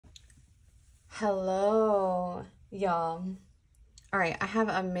Hello, y'all. All right, I have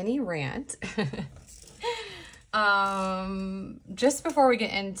a mini rant. Just before we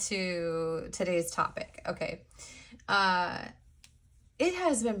get into today's topic, okay. It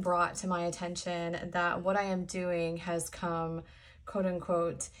has been brought to my attention that what I am doing has come, quote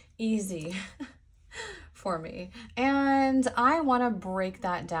unquote, easy for me. And I want to break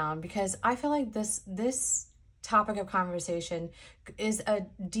that down because I feel like this topic of conversation is a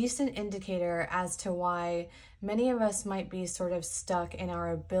decent indicator as to why many of us might be sort of stuck in our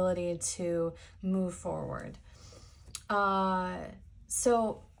ability to move forward.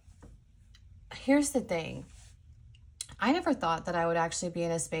 So here's the thing. I never thought that I would actually be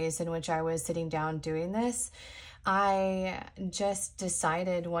in a space in which I was sitting down doing this. I just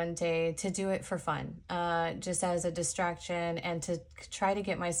decided one day to do it for fun, just as a distraction and to try to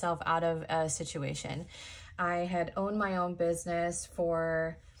get myself out of a situation. I had owned my own business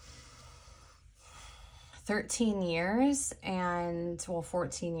for 13 years and, well,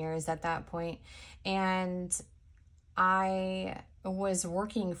 14 years at that point. And I was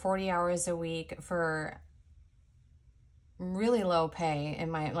working 40 hours a week for really low pay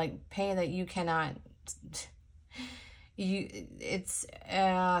in my, like, pay that you cannot,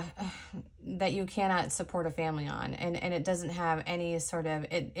 that you cannot support a family on, and it doesn't have any sort of,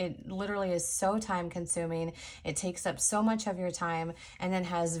 it literally is so time consuming. It takes up so much of your time and then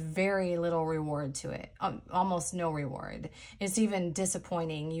has very little reward to it, almost no reward. It's even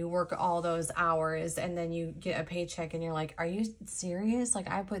disappointing. You work all those hours and then you get a paycheck and you're like, are you serious? Like,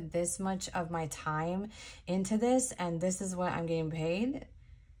 I put this much of my time into this and this is what I'm getting paid?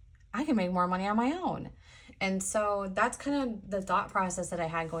 I can make more money on my own. And so that's kind of the thought process that I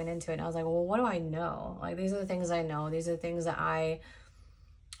had going into it. And I was like, well, what do I know? Like, these are the things I know. These are the things that I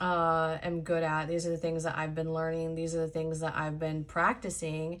am good at. These are the things that I've been learning. These are the things that I've been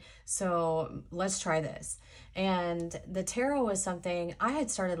practicing. So let's try this. And the tarot was something I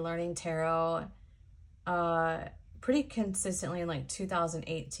had started learning tarot pretty consistently in like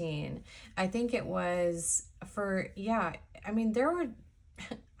 2018. I think it was there were,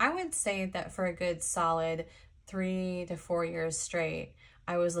 I would say that for a good solid 3 to 4 years straight,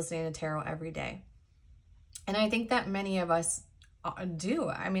 I was listening to tarot every day. And I think that many of us do.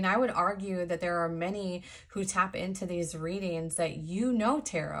 I mean, I would argue that there are many who tap into these readings that you know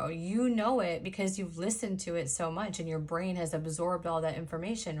tarot, you know it because you've listened to it so much and your brain has absorbed all that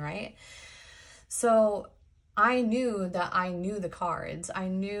information, right? So I knew that I knew the cards. I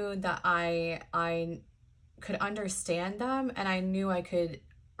knew that I could understand them, and I knew I could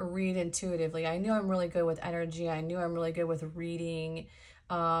read intuitively. I knew I'm really good with energy. I knew I'm really good with reading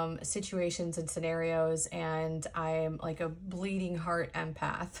situations and scenarios, and I'm like a bleeding heart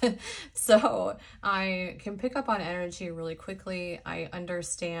empath. So I can pick up on energy really quickly. I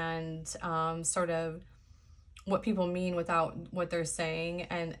understand sort of what people mean without what they're saying,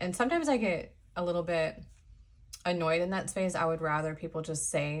 and sometimes I get a little bit annoyed in that space. I would rather people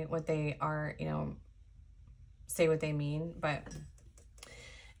just say what they are, say what they mean. But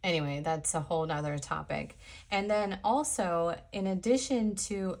anyway, that's a whole nother topic. And then also, in addition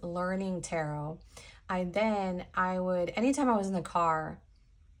to learning tarot, I would, anytime I was in the car,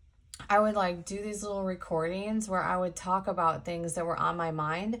 I would like do these little recordings where I would talk about things that were on my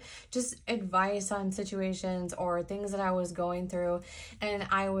mind, just advice on situations or things that I was going through. And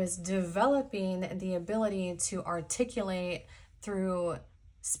I was developing the ability to articulate through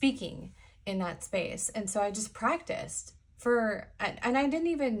speaking in that space. And so I just practiced and I didn't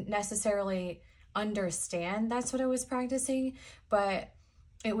even necessarily understand that's what I was practicing, but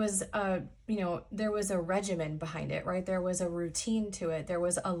it was there was a regimen behind it, right? There was a routine to it. There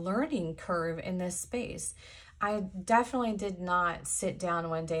was a learning curve in this space. I definitely did not sit down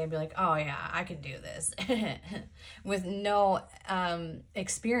one day and be like, oh yeah, I can do this with no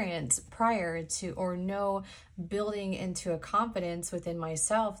experience prior to, or no building into a confidence within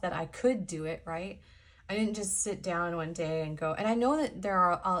myself that I could do it, right? I didn't just sit down one day and go, and I know that there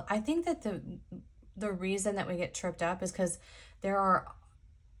are, I think that the reason that we get tripped up is because there are,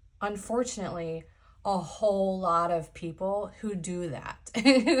 unfortunately, a whole lot of people who do that,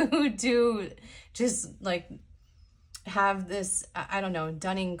 who do just like have this, I don't know,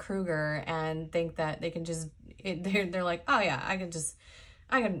 Dunning-Kruger, and think that they can just, they're like, oh yeah, I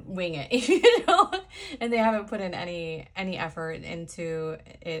can wing it, and they haven't put in any effort into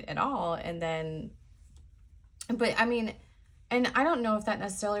it at all. And then, but I mean, and I don't know if that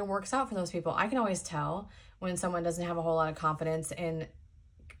necessarily works out for those people. I can always tell when someone doesn't have a whole lot of confidence in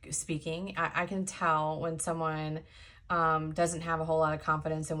speaking. I can tell when someone doesn't have a whole lot of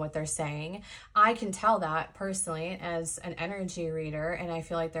confidence in what they're saying. I can tell that personally as an energy reader, and I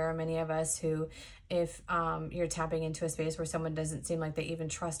feel like there are many of us who, if you're tapping into a space where someone doesn't seem like they even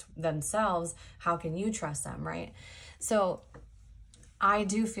trust themselves, how can you trust them, right? So I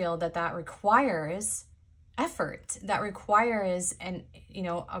do feel that that requires effort, that requires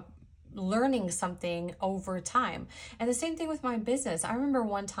learning something over time. And the same thing with my business. I remember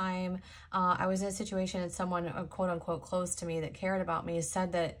one time I was in a situation and someone quote unquote close to me that cared about me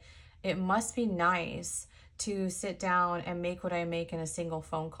said that it must be nice to sit down and make what I make in a single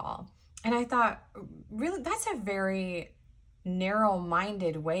phone call. And I thought, really, that's a very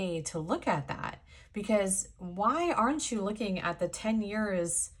narrow-minded way to look at that, because why aren't you looking at the 10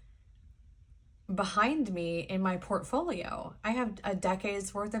 years behind me in my portfolio? I have a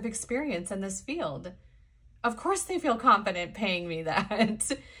decade's worth of experience in this field. Of course they feel confident paying me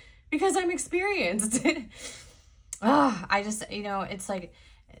that because I'm experienced. I just, it's like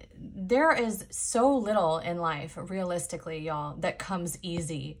there is so little in life, realistically, y'all, that comes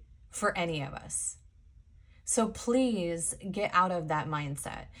easy for any of us. So please get out of that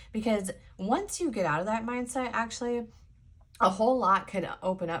mindset, because once you get out of that mindset, actually, a whole lot could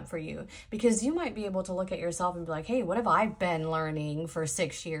open up for you, because you might be able to look at yourself and be like, hey, what have I been learning for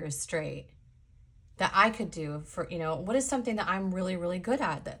 6 years straight that I could do for, what is something that I'm really, really good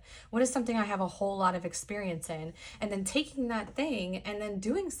at? What is something I have a whole lot of experience in? And then taking that thing and then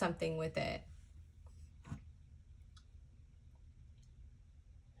doing something with it.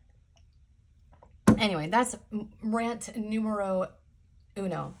 Anyway, that's rant numero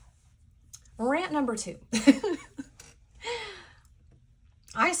uno. Rant number 2.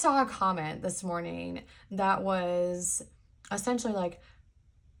 I saw a comment this morning that was essentially like,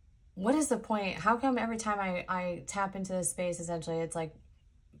 what is the point? How come every time I tap into this space, essentially, it's like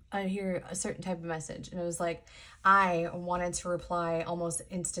I hear a certain type of message? And it was like, I wanted to reply almost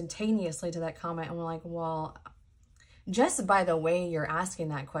instantaneously to that comment. And we're like, well, just by the way you're asking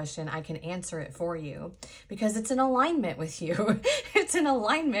that question, I can answer it for you, because it's in alignment with you. It's in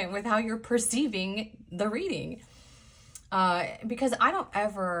alignment with how you're perceiving the reading. Because I don't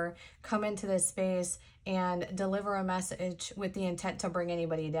ever come into this space and deliver a message with the intent to bring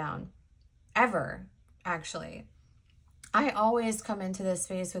anybody down. Ever, actually. I always come into this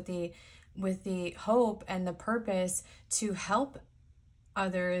space with the hope and the purpose to help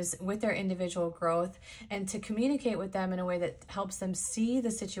others with their individual growth and to communicate with them in a way that helps them see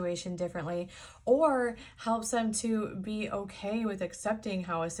the situation differently, or helps them to be okay with accepting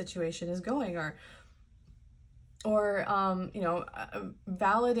how a situation is going, or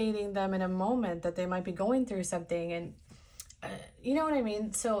validating them in a moment that they might be going through something. And you know what I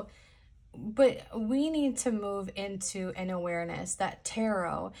mean? So, but we need to move into an awareness that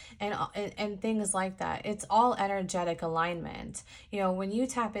tarot and things like that, it's all energetic alignment. When you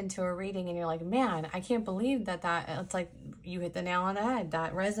tap into a reading and you're like, man, I can't believe that it's like you hit the nail on the head,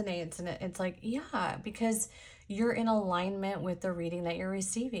 that resonates. And it's like, yeah, because you're in alignment with the reading that you're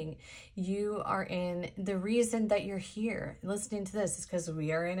receiving. You are in, the reason that you're here listening to this is because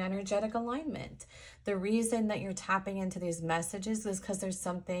we are in energetic alignment. The reason that you're tapping into these messages is because there's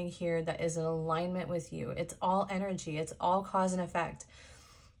something here that is in alignment with you. It's all energy. It's all cause and effect.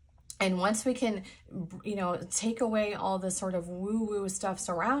 And once we can, take away all the sort of woo-woo stuff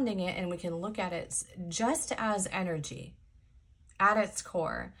surrounding it, and we can look at it just as energy at its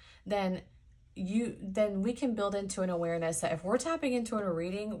core, then we can build into an awareness that if we're tapping into a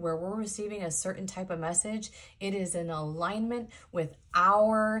reading where we're receiving a certain type of message, it is in alignment with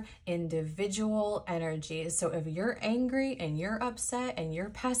our individual energy. So if you're angry and you're upset and you're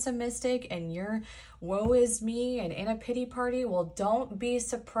pessimistic and you're woe is me and in a pity party, well, don't be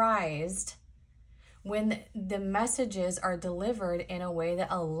surprised when the messages are delivered in a way that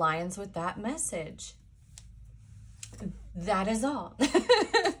aligns with that message. That is all.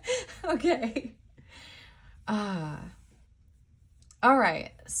 Okay. All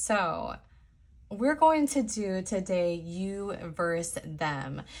right. So we're going to do today you versus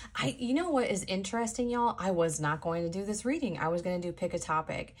them. You know what is interesting, y'all? I was not going to do this reading. I was going to do pick a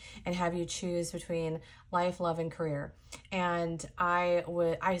topic and have you choose between life, love, and career. And I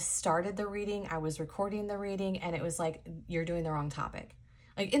started the reading, I was recording the reading, and it was like, you're doing the wrong topic.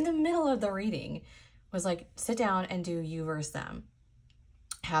 Like in the middle of the reading was like, sit down and do you versus them.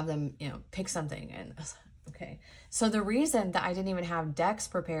 Have them, pick something. And okay. So the reason that I didn't even have decks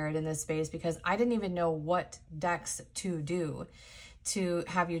prepared in this space, because I didn't even know what decks to do to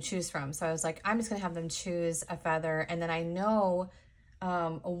have you choose from. So I was like, I'm just going to have them choose a feather. And then I know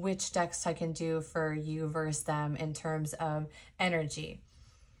which decks I can do for you versus them in terms of energy.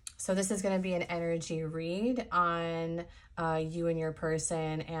 So this is going to be an energy read on you and your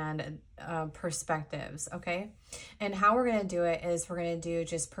person and perspectives, okay? And how we're going to do it is we're going to do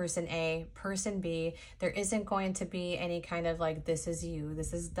just person A, person B. There isn't going to be any kind of like, this is you,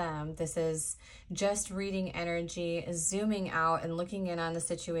 this is them. This is just reading energy, zooming out and looking in on the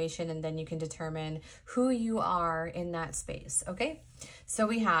situation, and then you can determine who you are in that space, okay? So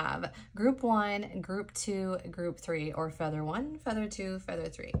we have group 1, group 2, group 3, or feather 1, feather 2, feather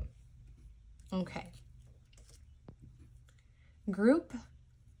 3. Okay. Group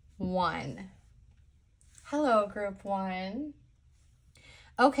 1. Hello, group 1.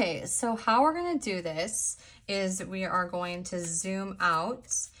 Okay, so how we're going to do this is we are going to zoom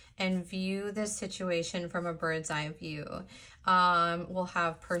out and view this situation from a bird's eye view. We'll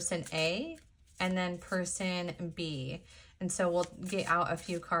have person A and then person B. And so we'll get out a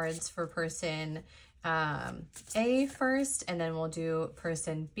few cards for person A first, and then we'll do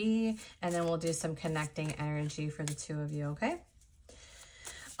person B, and then we'll do some connecting energy for the two of you, okay?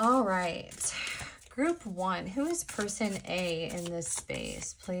 All right. Group 1, who is person A in this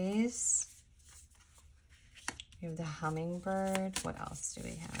space, please? We have the hummingbird. What else do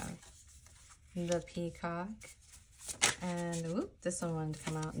we have? The peacock. And, whoop, this one wanted to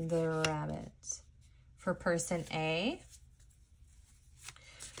come out. The rabbit. For person A.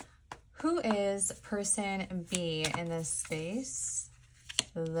 Who is person B in this space?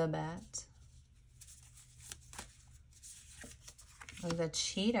 The bat. The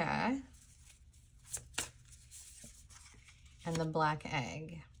cheetah. And the black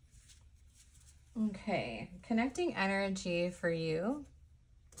egg. Okay, connecting energy for you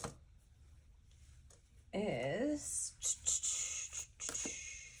is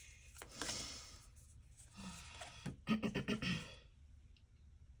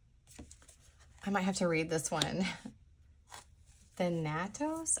I might have to read this one.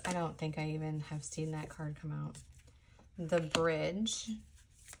 Thanatos? I don't think I even have seen that card come out. The bridge.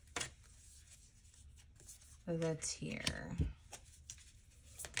 The tear.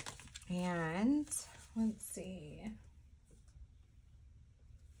 And let's see.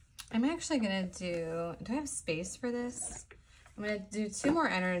 I'm actually gonna do I have space for this? I'm gonna do 2 more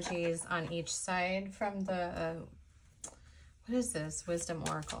energies on each side from the, what is this? Wisdom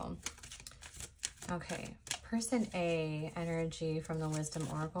Oracle. Okay, person A energy from the Wisdom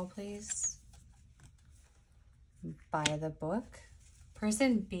Oracle, please. By the book.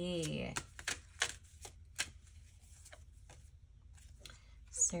 Person B.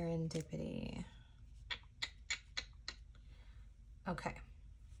 Serendipity. Okay.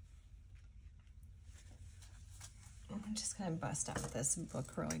 I'm just going to bust out this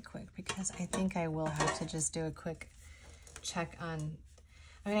book really quick because I think I will have to just do a quick check on,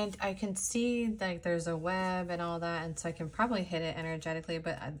 I mean, I can see like there's a web and all that, and so I can probably hit it energetically,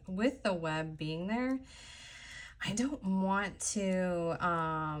 but with the web being there, I don't want to,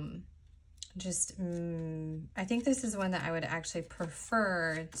 I think this is one that I would actually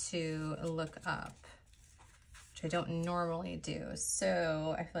prefer to look up, which I don't normally do.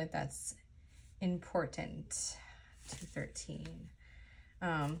 So I feel like that's important. 213.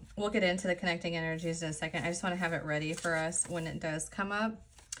 We'll get into the connecting energies in a second. I just want to have it ready for us when it does come up.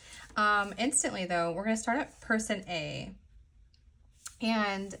 Instantly though, we're going to start at person A.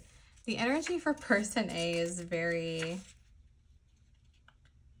 And the energy for person A is very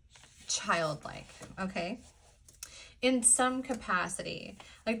childlike, okay? In some capacity.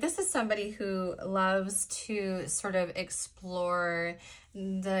 Like this is somebody who loves to sort of explore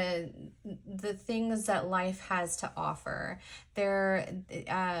the things that life has to offer.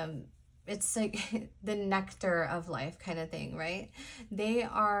 It's like the nectar of life kind of thing, right? They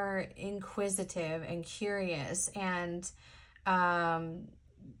are inquisitive and curious, and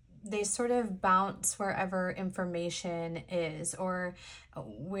they sort of bounce wherever information is, or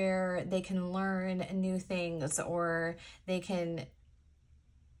where they can learn new things, or they can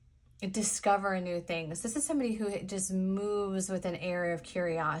discover new things. This is somebody who just moves with an air of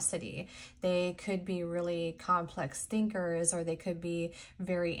curiosity. They could be really complex thinkers, or they could be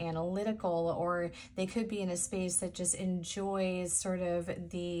very analytical, or they could be in a space that just enjoys sort of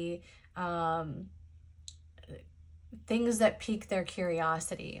the things that pique their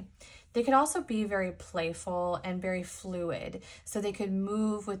curiosity. They could also be very playful and very fluid, so they could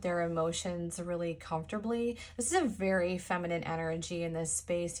move with their emotions really comfortably. This is a very feminine energy in this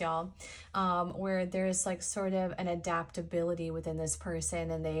space, y'all, where there's like sort of an adaptability within this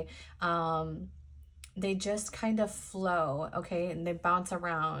person, and they just kind of flow, okay, and they bounce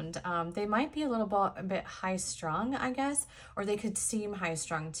around. They might be a bit high-strung, I guess, or they could seem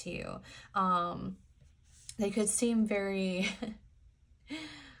high-strung to you. They could seem very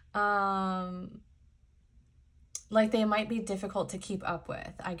like they might be difficult to keep up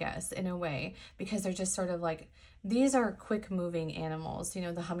with, I guess, in a way, because they're just sort of like, these are quick moving animals, you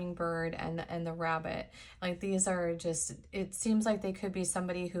know, the hummingbird and the rabbit. Like these are just, it seems like they could be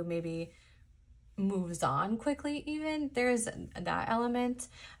somebody who maybe moves on quickly even. There's that element.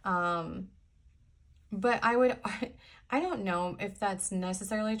 But I don't know if that's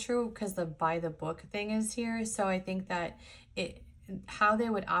necessarily true because the by the book thing is here. So I think that how they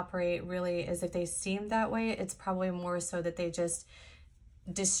would operate really is if they seem that way, it's probably more so that they just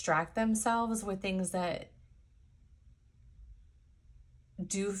distract themselves with things that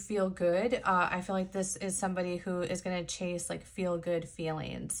do feel good. I feel like this is somebody who is going to chase like feel good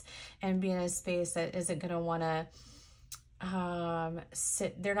feelings and be in a space that isn't going to want to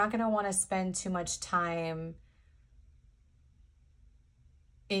they're not going to want to spend too much time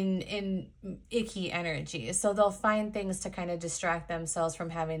in icky energy. So they'll find things to kind of distract themselves from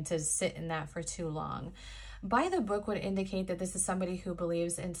having to sit in that for too long. By the book would indicate that this is somebody who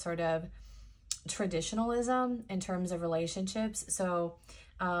believes in sort of traditionalism in terms of relationships. So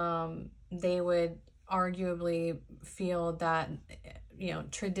they would arguably feel that, you know,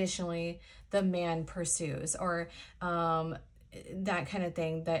 traditionally the man pursues, or that kind of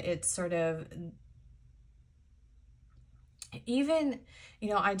thing, that it's sort of, even, you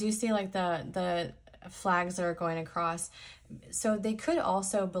know, I do see like the flags that are going across. So they could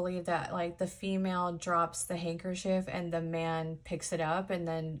also believe that like the female drops the handkerchief and the man picks it up and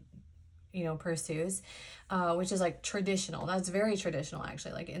then, you know, pursues, which is like traditional. That's very traditional,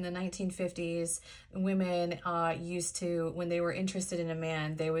 actually. Like in the 1950s, women used to, when they were interested in a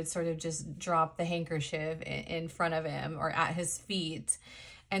man, they would sort of just drop the handkerchief in front of him or at his feet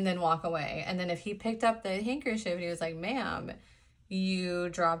and then walk away. And then if he picked up the handkerchief and he was like, ma'am, you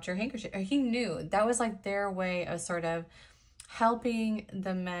dropped your handkerchief, he knew. That was like their way of sort of helping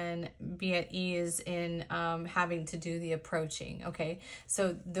the men be at ease in having to do the approaching. Okay,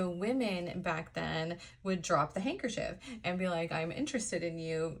 so the women back then would drop the handkerchief and be like, I'm interested in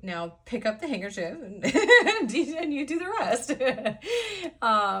you, now pick up the handkerchief and you do the rest.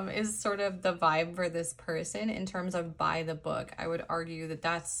 Is sort of the vibe for this person in terms of by the book. I would argue that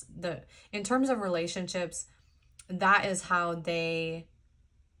that's in terms of relationships, that is how they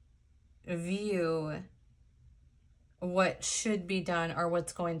view what should be done or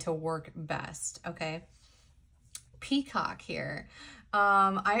what's going to work best. Okay, peacock here.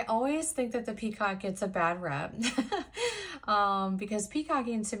 I always think that the peacock gets a bad rep because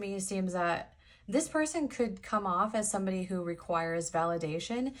peacocking to me seems that this person could come off as somebody who requires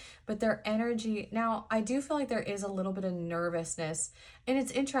validation, but their energy, now I do feel like there is a little bit of nervousness. And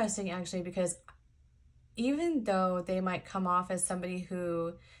it's interesting actually, because even though they might come off as somebody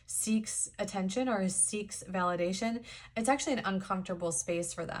who seeks attention or seeks validation, it's actually an uncomfortable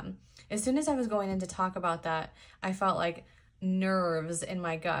space for them. As soon as I was going in to talk about that, I felt like nerves in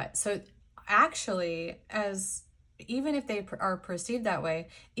my gut. So actually, even if they are perceived that way,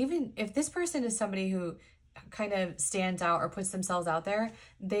 even if this person is somebody who kind of stands out or puts themselves out there,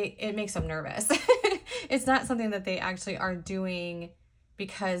 it makes them nervous. It's not something that they actually are doing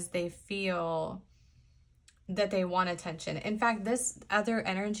because they feel that they want attention. In fact, this other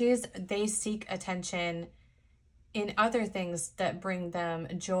energies, they seek attention in other things that bring them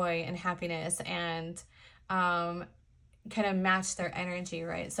joy and happiness and kind of match their energy,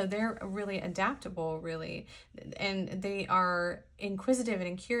 right? So they're really adaptable, really, and they are inquisitive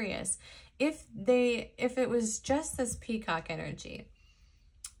and curious. If it was just this peacock energy,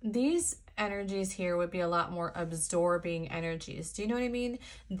 these energies here would be a lot more absorbing energies. Do you know what I mean?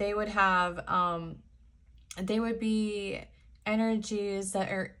 They would have they would be energies that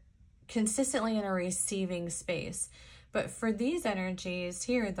are consistently in a receiving space. But for these energies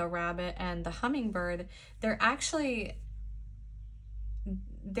here, the rabbit and the hummingbird, it's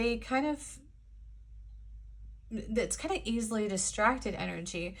kind of easily distracted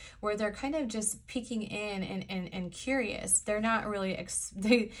energy where they're kind of just peeking in and curious. They're not really,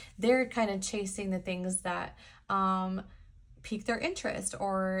 they're kind of chasing the things that pique their interest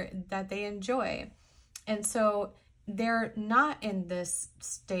or that they enjoy. And so they're not in this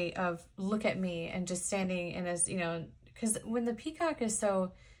state of look at me and just standing in as, you know, because when the peacock is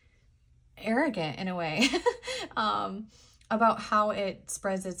so arrogant in a way about how it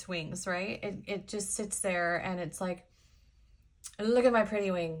spreads its wings, right? It just sits there and it's like, look at my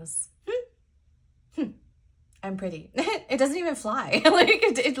pretty wings. I'm pretty. It doesn't even fly. Like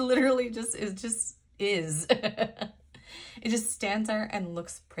it literally just is. It just stands there and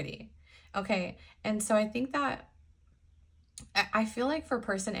looks pretty. Okay, and so I think that, I feel like for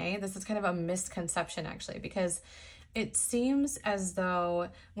person A, this is kind of a misconception actually, because it seems as though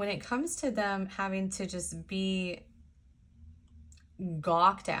when it comes to them having to just be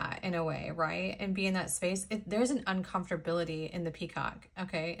gawked at in a way, right? And be in that space, there's an uncomfortability in the peacock,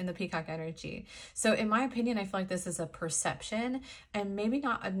 okay? In the peacock energy. So in my opinion, I feel like this is a perception and maybe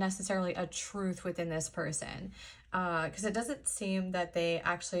not necessarily a truth within this person. Because it doesn't seem that they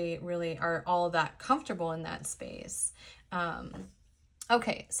actually really are all that comfortable in that space.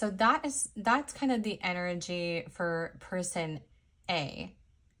 Okay, so that's kind of the energy for person A.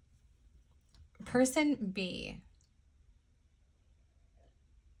 Person B.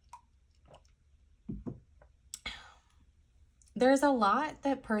 There's a lot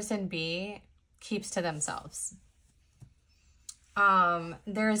that person B keeps to themselves.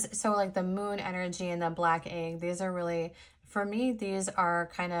 There's, so like the moon energy and the black egg, these are really, for me, these are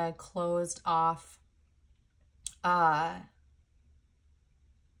kind of closed off,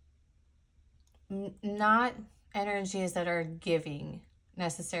 not energies that are giving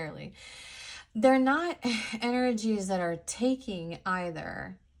necessarily. They're not energies that are taking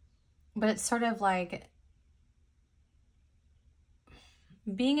either, but it's sort of like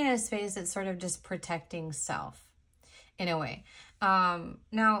being in a space that's sort of just protecting self in a way.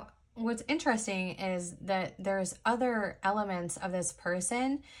 Now, what's interesting is that there's other elements of this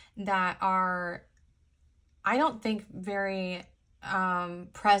person that are, I don't think, very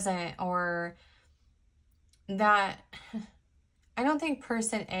present, or that I don't think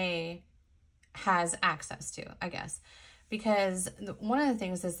person A has access to, I guess. Because one of the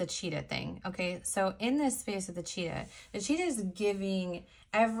things is the cheetah thing, okay? So in this space of the cheetah is giving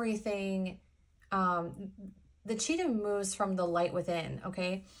everything. The cheetah moves from the light within,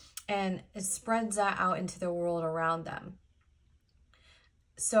 okay? And it spreads that out into the world around them.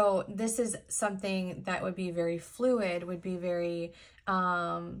 So this is something that would be very fluid, would be very,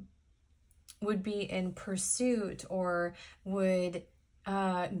 would be in pursuit, or would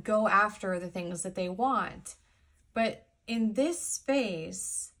go after the things that they want. But in this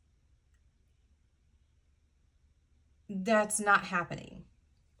space, that's not happening.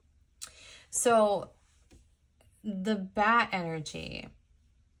 So the bat energy,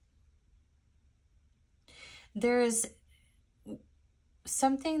 there's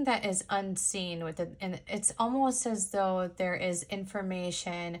something that is unseen with it, and it's almost as though there is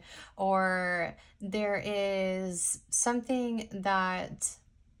information, or there is something that,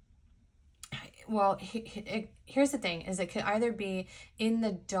 well, here's the thing, is it could either be in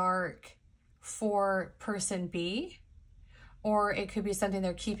the dark for person B, or it could be something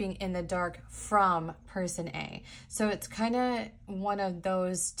they're keeping in the dark from person A. So it's kind of one of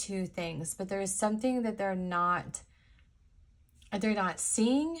those two things, but there's something that they're not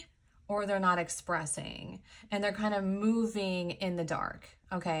seeing, or they're not expressing, and they're kind of moving in the dark,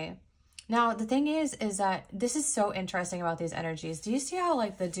 okay? Now, the thing is that this is so interesting about these energies. Do you see how,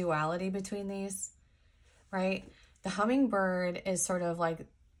 like, the duality between these, right? The hummingbird is sort of like,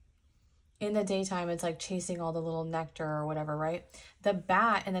 in the daytime, it's like chasing all the little nectar or whatever, right? The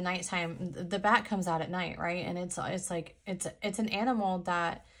bat in the nighttime, the bat comes out at night, right? And it's like, it's an animal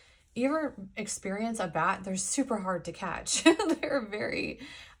that, you ever experience a bat? They're super hard to catch. They're very,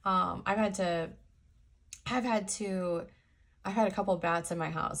 I've had a couple of bats in my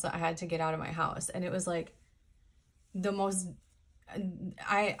house that I had to get out of my house. And it was like the most,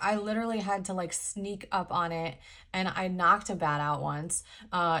 I literally had to like sneak up on it, and I knocked a bat out once,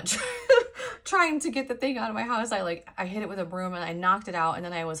 trying to get the thing out of my house. I hit it with a broom and I knocked it out, and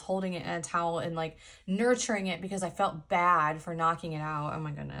then I was holding it in a towel and like nurturing it because I felt bad for knocking it out. Oh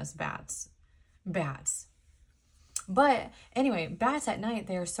my goodness, bats. But anyway, bats at night,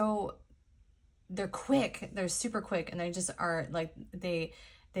 they're quick. They're super quick, and they just are like,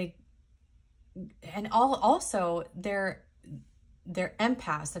 also they're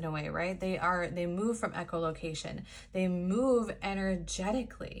empaths in a way, right? They move from echolocation. They move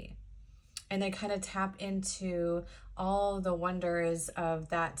energetically, and they kind of tap into all the wonders of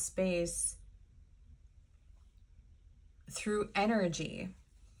that space through energy.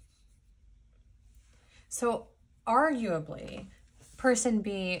 So arguably, person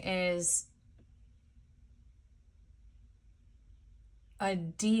B is a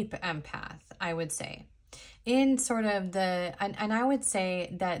deep empath, I would say. In sort of the, and I would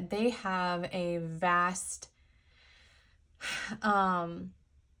say that they have a vast, how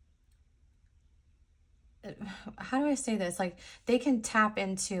do I say this? Like, they can tap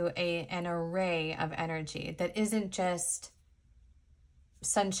into an array of energy that isn't just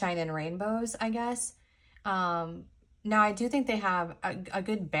sunshine and rainbows, I guess. Now, I do think they have a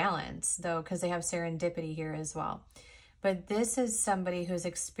good balance, though, because they have serendipity here as well. But this is somebody who's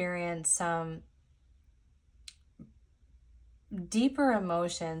experienced some deeper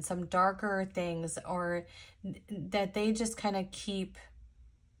emotions, some darker things, or that they just kind of keep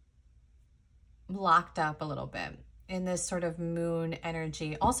locked up a little bit in this sort of moon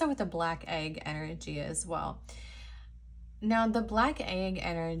energy, also with the black egg energy as well. Now, the black egg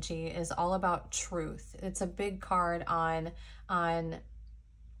energy is all about truth. It's a big card on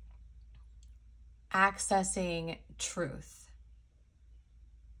accessing truth.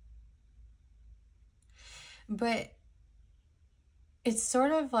 But it's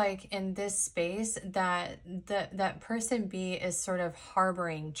sort of like in this space that that person B is sort of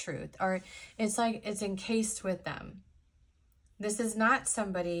harboring truth, or it's like it's encased with them. This is not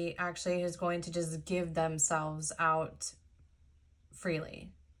somebody actually who's going to just give themselves out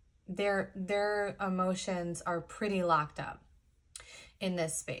freely. Their emotions are pretty locked up in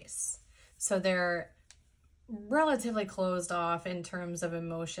this space. So they're relatively closed off in terms of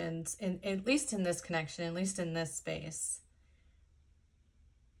emotions, at least in this connection, at least in this space.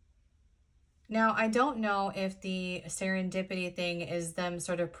 Now, I don't know if the serendipity thing is them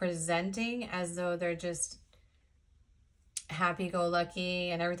sort of presenting as though they're just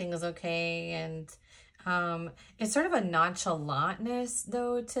happy-go-lucky and everything is okay, and it's sort of a nonchalantness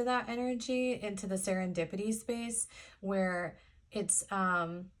though to that energy, into the serendipity space, where it's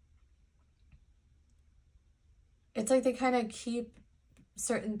like they kind of keep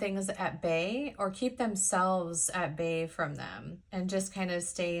certain things at bay, or keep themselves at bay from them, and just kind of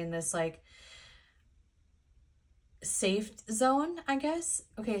stay in this like safe zone, I guess.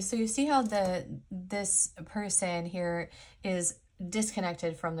 Okay, so you see how this person here is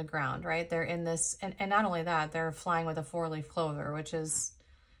disconnected from the ground, right? They're in this, and not only that, they're flying with a 4-leaf clover, which is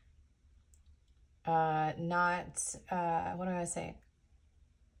not what do I say,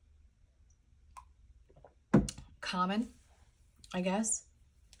 common, I guess.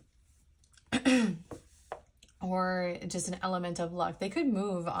 Or just an element of luck. They could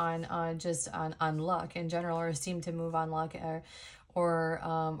move on just on luck in general, or seem to move on luck, or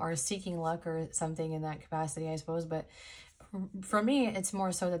are seeking luck or something in that capacity, I suppose. But for me, it's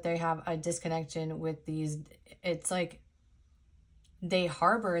more so that they have a disconnection with these. It's like they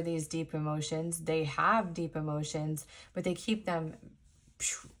harbor these deep emotions. They have deep emotions, but they keep them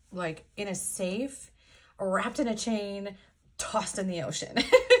like in a safe, wrapped in a chain, tossed in the ocean.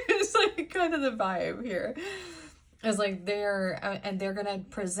 It's like kind of the vibe here. It's like they're gonna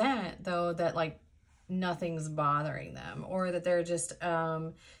present though that like nothing's bothering them, or that they're just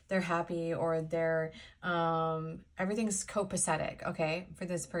they're happy, or they're everything's copacetic, okay, for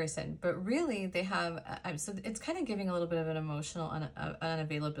this person. But really they have so it's kind of giving a little bit of an emotional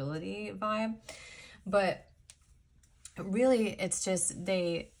unavailability vibe. But really it's just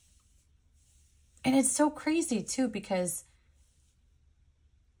and it's so crazy too, because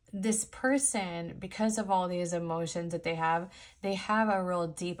this person, because of all these emotions that they have a real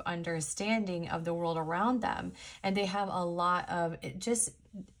deep understanding of the world around them, and they have a lot of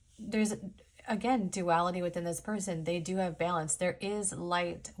there's again duality within this person. They do have balance. There is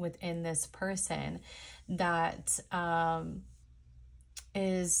light within this person that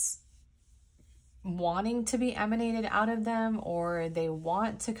is wanting to be emanated out of them, or they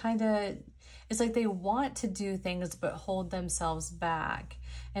want to kind of, it's like they want to do things but hold themselves back.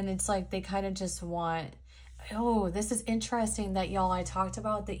 And it's like they kind of just want, oh, this is interesting that y'all, I talked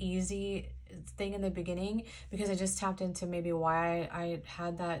about the easy thing in the beginning, because I just tapped into maybe why I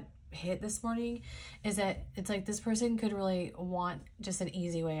had that hit this morning, is that it's like this person could really want just an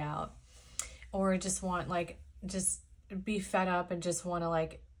easy way out, or just want like, just be fed up and just want to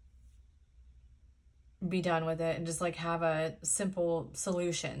like be done with it and just like have a simple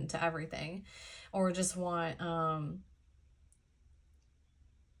solution to everything, or just want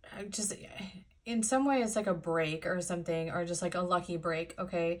just in some way it's like a break or something, or just like a lucky break,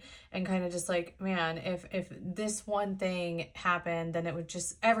 okay, and kind of just like, man, if this one thing happened, then it would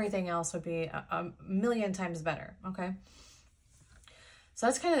just, everything else would be a million times better, okay. So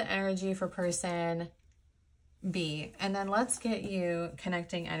that's kind of the energy for person B. And then let's get you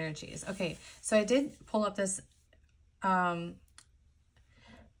connecting energies. Okay, so I did pull up this now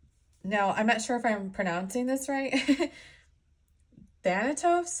I'm not sure if I'm pronouncing this right.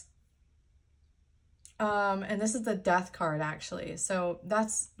 Thanatos. And this is the death card actually. So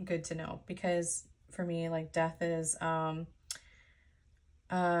that's good to know, because for me, like, death is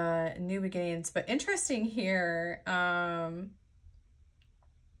new beginnings. But interesting here,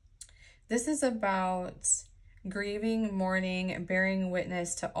 this is about grieving, mourning, bearing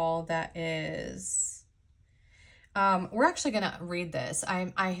witness to all that is. We're actually gonna read this.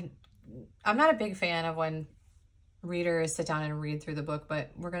 I'm not a big fan of when readers sit down and read through the book,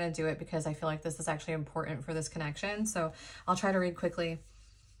 but we're going to do it because I feel like this is actually important for this connection. So I'll try to read quickly.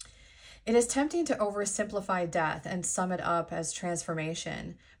 It is tempting to oversimplify death and sum it up as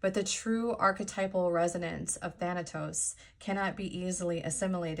transformation, but the true archetypal resonance of Thanatos cannot be easily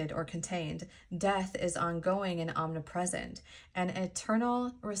assimilated or contained. Death is ongoing and omnipresent, an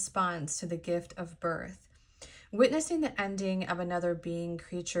eternal response to the gift of birth. Witnessing the ending of another being,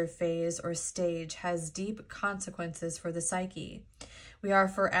 creature, phase, or stage has deep consequences for the psyche. We are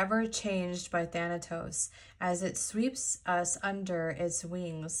forever changed by Thanatos as it sweeps us under its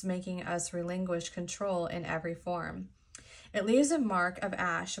wings, making us relinquish control in every form. It leaves a mark of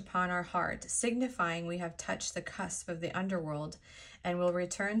ash upon our heart, signifying we have touched the cusp of the underworld and will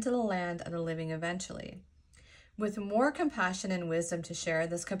return to the land of the living eventually. With more compassion and wisdom to share,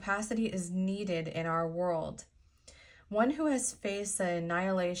 this capacity is needed in our world. One who has faced the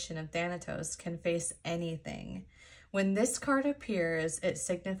annihilation of Thanatos can face anything. When this card appears, it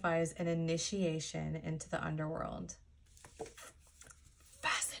signifies an initiation into the underworld.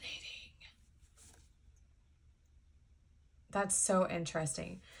 Fascinating. That's so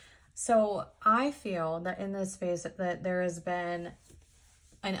interesting. So I feel that in this phase that there has been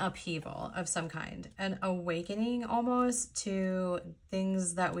an upheaval of some kind, an awakening almost to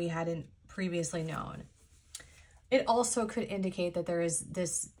things that we hadn't previously known. It also could indicate that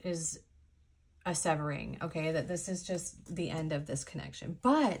this is a severing, okay? That this is just the end of this connection.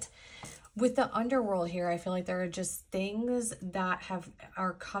 But with the underworld here, I feel like there are just things that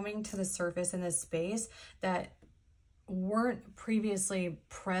are coming to the surface in this space that weren't previously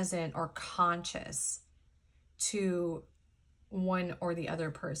present or conscious to one or the other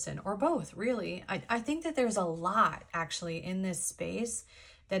person, or both, really. I think that there's a lot actually in this space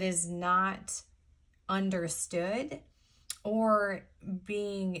that is not understood or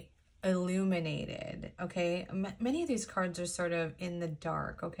being illuminated, okay? Many of these cards are sort of in the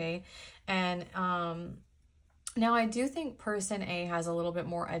dark, okay? And now I do think person A has a little bit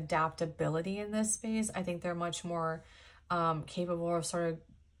more adaptability in this space. I think they're much more capable of sort of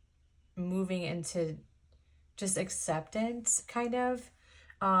moving into just acceptance, kind of.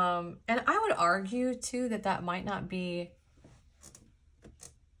 And I would argue too that might not be,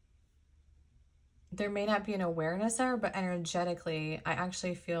 there may not be an awareness there, but energetically, I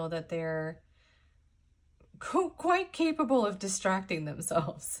actually feel that they're quite capable of distracting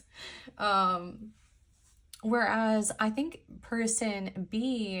themselves. Whereas I think person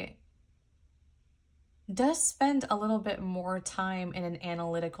B does spend a little bit more time in an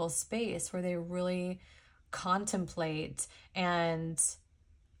analytical space where they really contemplate, and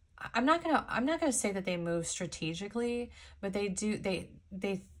I'm not gonna say that they move strategically, but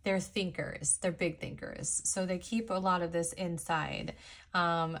they're thinkers. They're big thinkers. So they keep a lot of this inside.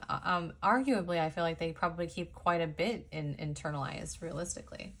 Arguably, I feel like they probably keep quite a bit internalized,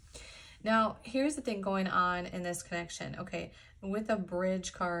 realistically. Now, here's the thing going on in this connection. Okay, with a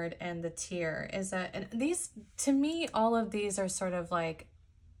bridge card and the tear is that, and these, to me, all of these are sort of like,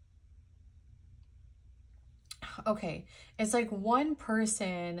 okay, it's like one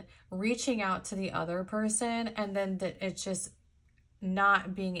person reaching out to the other person, and then it's just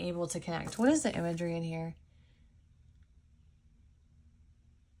not being able to connect. What is the imagery in here?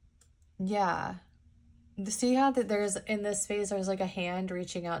 Yeah. See how that there's, in this space, there's like a hand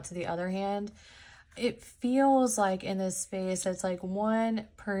reaching out to the other hand? It feels like in this space, it's like one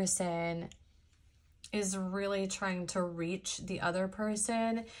person is really trying to reach the other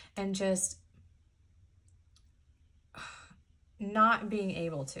person and just not being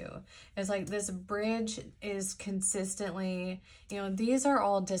able to. It's like this bridge is consistently, these are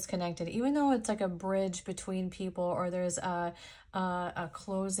all disconnected, even though it's like a bridge between people, or there's a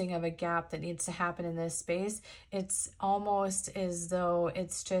closing of a gap that needs to happen in this space. It's almost as though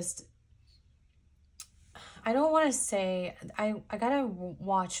it's just, I don't want to say, I gotta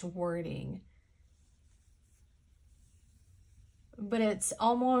watch wording, but it's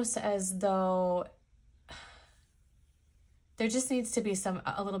almost as though there just needs to be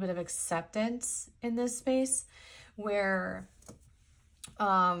a little bit of acceptance in this space where,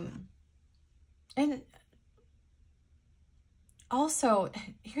 and also,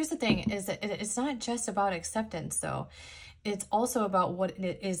 here's the thing, is that it's not just about acceptance though. It's also about what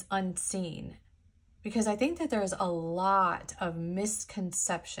is unseen. Because I think that there's a lot of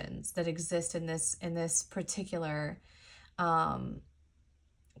misconceptions that exist in this particular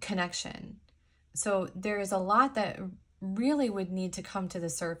connection. So there's a lot that really would need to come to the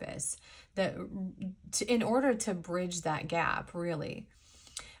surface in order to bridge that gap, really.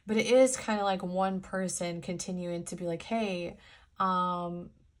 But it is kind of like one person continuing to be like, hey,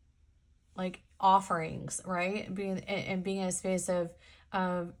 like offerings, right? Being in a space of,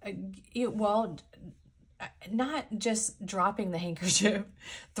 well, not just dropping the handkerchief,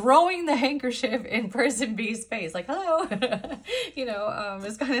 throwing the handkerchief in person B's face, like, hello,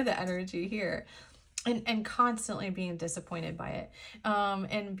 is kind of the energy here. And constantly being disappointed by it,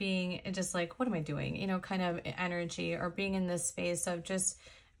 and being just like, what am I doing? Kind of energy, or being in this space of just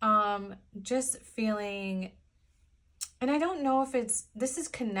feeling, and I don't know if this is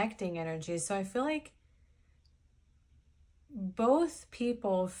connecting energy. So I feel like both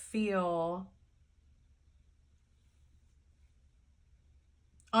people feel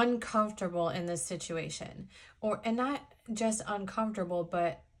uncomfortable in this situation, and not just uncomfortable,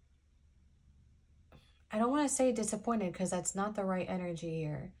 but I don't want to say disappointed, because that's not the right energy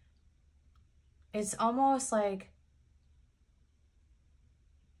here. It's almost like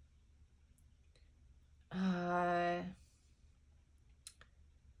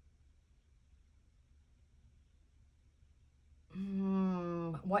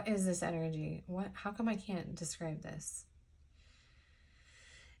what is this energy? How come I can't describe this?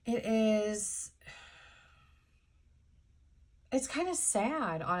 It's kind of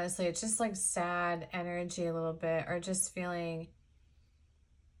sad, honestly. It's just like sad energy a little bit, or just feeling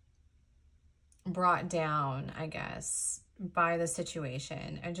brought down, I guess, by the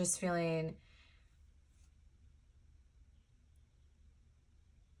situation, and just feeling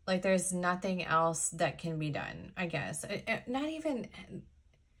like there's nothing else that can be done, I guess. Not even,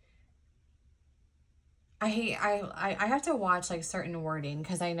 I have to watch like certain wording,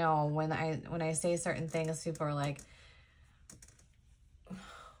 because I know when I say certain things, people are like,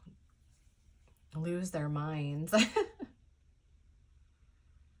 lose their minds.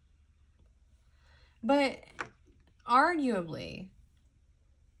 But arguably,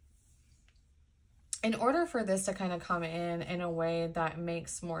 in order for this to kind of come in a way that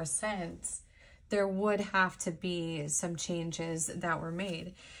makes more sense, there would have to be some changes that were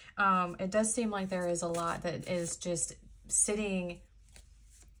made. It does seem like there is a lot that is just sitting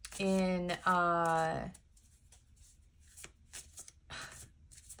in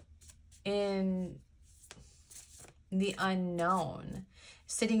the unknown,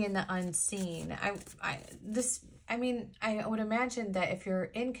 sitting in the unseen. I would imagine that if you're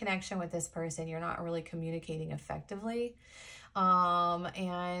in connection with this person, you're not really communicating effectively,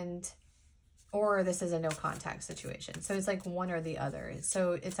 or this is a no contact situation. So it's like one or the other.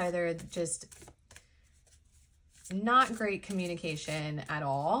 So it's either just not great communication at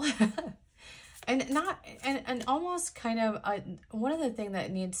all, and almost kind of one of the things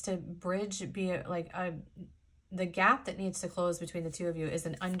that needs to the gap that needs to close between the two of you is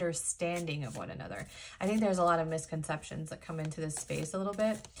an understanding of one another. I think there's a lot of misconceptions that come into this space a little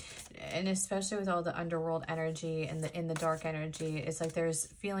bit, and especially with all the underworld energy and in the dark energy, it's like there's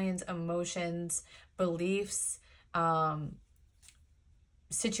feelings, emotions, beliefs,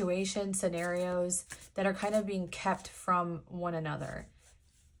 situations, scenarios that are kind of being kept from one another.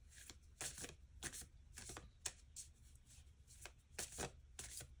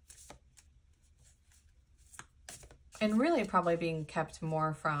 And really probably being kept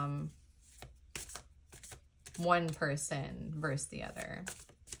more from one person versus the other.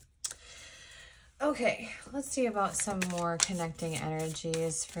 Okay, let's see about some more connecting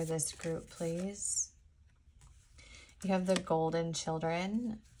energies for this group, please. You have the Golden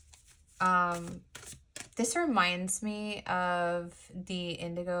Children. This reminds me of the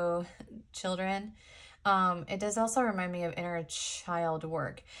Indigo Children. It does also remind me of inner child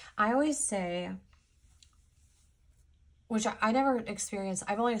work. I always say, which I never experienced,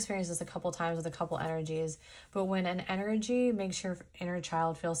 I've only experienced this a couple times with a couple energies, but when an energy makes your inner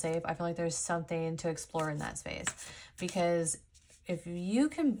child feel safe, I feel like there's something to explore in that space. Because if you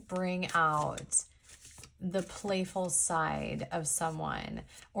can bring out the playful side of someone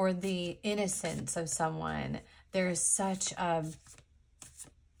or the innocence of someone, there's such a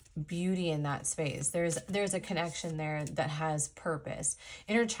beauty in that space. There's a connection there that has purpose.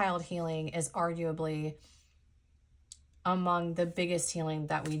 Inner child healing is arguably among the biggest healing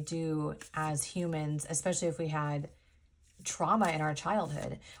that we do as humans, especially if we had trauma in our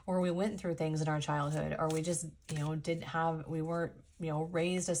childhood, or we went through things in our childhood, or we just, we weren't,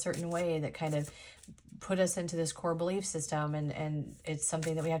 raised a certain way that kind of put us into this core belief system, and it's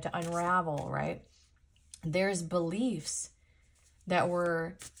something that we have to unravel, right? There's beliefs that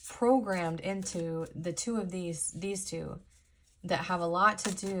were programmed into the two of these two that have a lot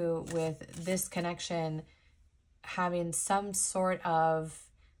to do with this connection having some sort of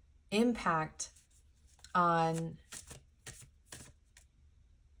impact on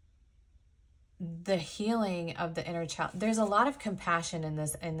the healing of the inner child. There's a lot of compassion in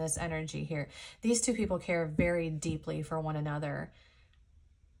this energy here. These two people care very deeply for one another.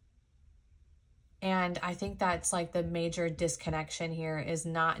 And I think that's like the major disconnection here, is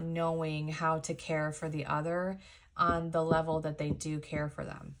not knowing how to care for the other on the level that they do care for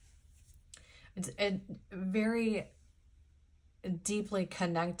them. It's a very deeply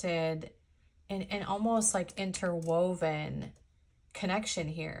connected and almost like interwoven connection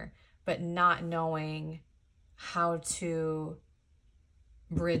here, but not knowing how to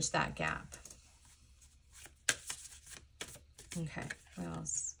bridge that gap. Okay, what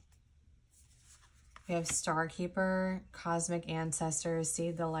else? We have Star Keeper, Cosmic Ancestors,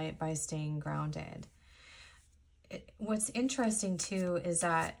 see the light by staying grounded. What's interesting too is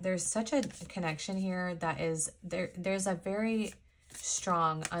that there's such a connection here that is, there's a very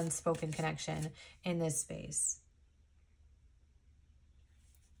strong unspoken connection in this space.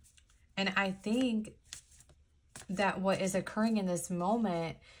 And I think that what is occurring in this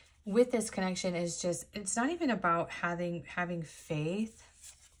moment with this connection is just, it's not even about having faith.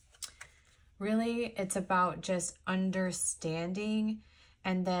 Really, it's about just understanding,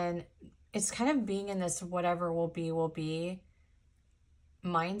 and then it's kind of being in this whatever will be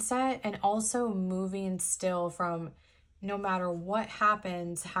mindset, and also moving still from, no matter what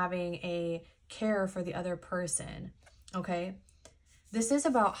happens, having a care for the other person, okay? This is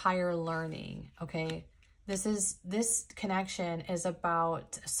about higher learning, okay? This connection is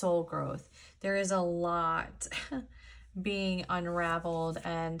about soul growth. There is a lot being unraveled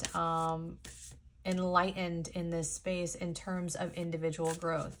and enlightened in this space in terms of individual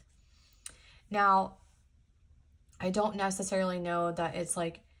growth. Now, I don't necessarily know that it's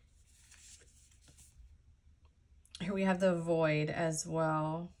like, here we have the Void as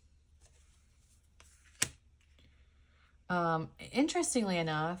well. Interestingly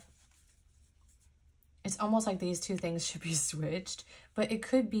enough, it's almost like these two things should be switched, but it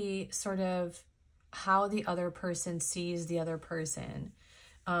could be sort of how the other person sees the other person.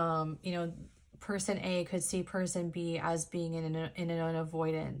 You know, person A could see person B as being in an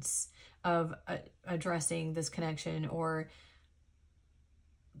avoidance of addressing this connection, or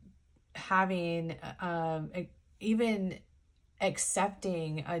having even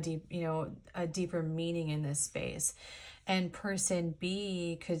accepting a deeper meaning in this space. And person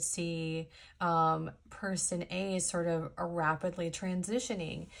B could see person A sort of rapidly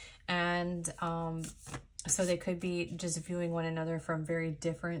transitioning. And so they could be just viewing one another from very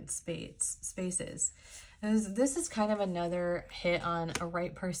different spaces. And this is kind of another hit on a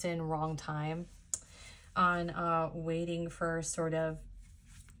right person, wrong time. On waiting for sort of,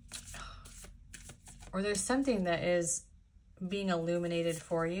 or there's something that is being illuminated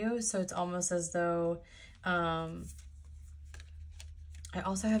for you. So it's almost as though, I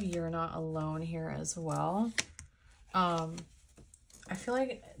also have You're Not Alone here as well. I feel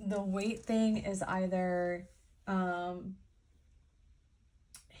like the wait thing is either, you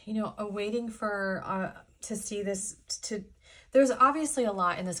know, waiting for, to see this, there's obviously a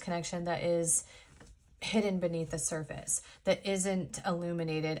lot in this connection that is hidden beneath the surface, that isn't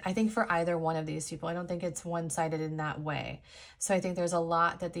illuminated, I think, for either one of these people. I don't think it's one-sided in that way. So I think there's a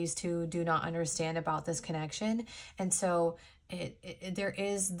lot that these two do not understand about this connection. And so there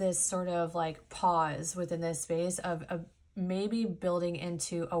is this sort of like pause within this space of maybe building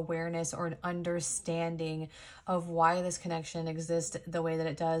into awareness or an understanding of why this connection exists the way that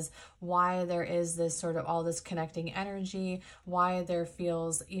it does, why there is this sort of all this connecting energy, why there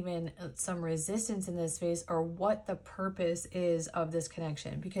feels even some resistance in this space, or what the purpose is of this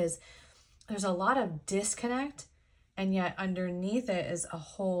connection. Because there's a lot of disconnect, and yet underneath it is a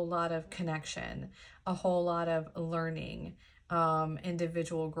whole lot of connection, a whole lot of learning,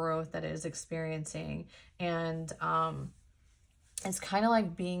 individual growth that is experiencing. And it's kind of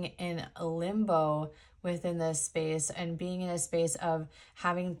like being in a limbo within this space, and being in a space of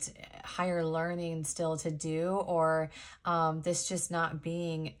having higher learning still to do, or this just not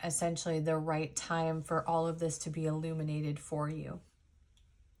being essentially the right time for all of this to be illuminated for you.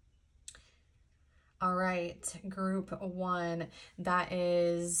 All right, group 1, that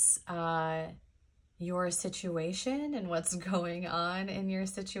is your situation and what's going on in your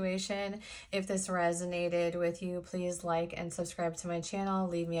situation. If this resonated with you, please like and subscribe to my channel.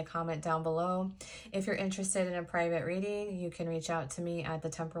 Leave me a comment down below. If you're interested in a private reading, you can reach out to me at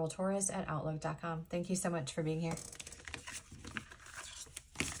thetemporaltaurus@outlook.com. Thank you so much for being here.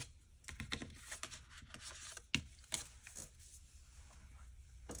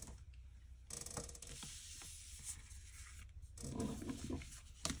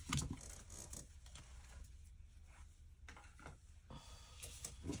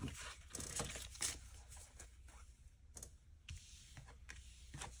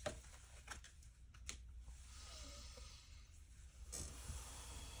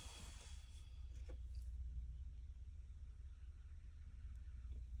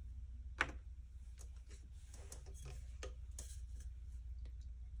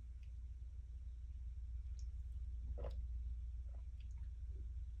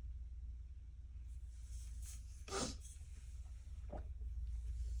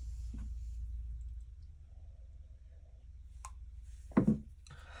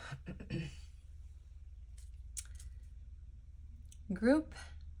 group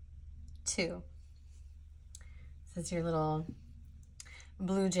 2. This is your little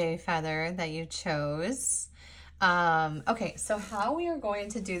blue jay feather that you chose. Okay, so how we are going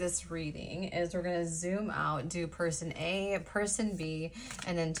to do this reading is we're going to zoom out, do person A, person B,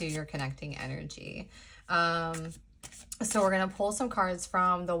 and then do your connecting energy. So we're going to pull some cards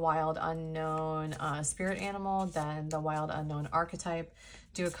from the Wild Unknown spirit animal, then the Wild Unknown archetype,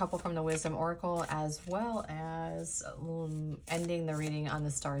 do a couple from the Wisdom Oracle, as well as ending the reading on the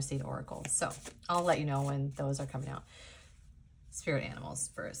Starseed Oracle. So I'll let you know when those are coming out. Spirit animals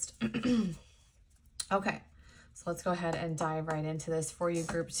first. Okay. So let's go ahead and dive right into this for you,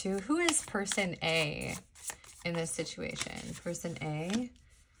 group 2. Who is person A in this situation? Person A.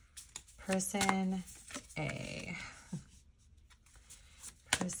 Person A.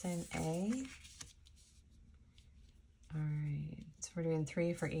 Person A. All right. So we're doing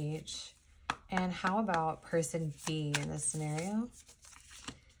 3 for each. And how about person B in this scenario?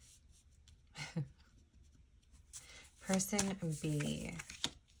 Person B.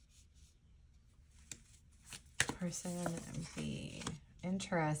 Person B.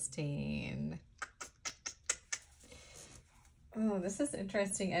 Interesting. Oh, this is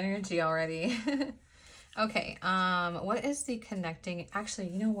interesting energy already. Okay, what is the connecting? Actually,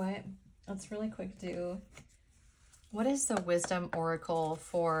 you know what? Let's really quick do. What is the Wisdom Oracle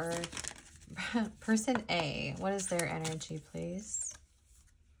for person A? What is their energy, please?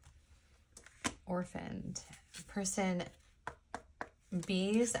 Orphaned. Person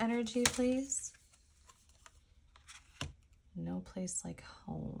B's energy, please. No place like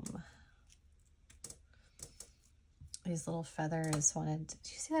home. These little feathers wanted, do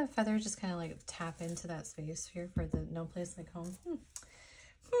you see that feather just kind of like tap into that space here for the no place like home?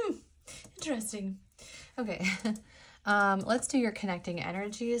 Interesting. Okay. Let's do your connecting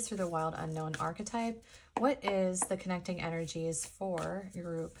energies for the Wild Unknown archetype. What is the connecting energies for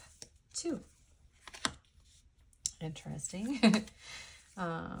group 2? Interesting.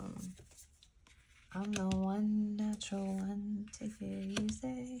 I'm the one natural one, take it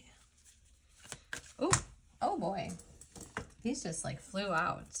easy. Oh boy. These just like flew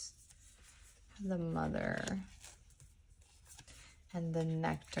out. The Mother and the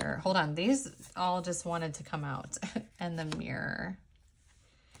Nectar. Hold on, these all just wanted to come out. And the Mirror,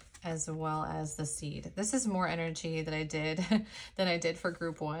 as well as the Seed. This is more energy that I did than I did for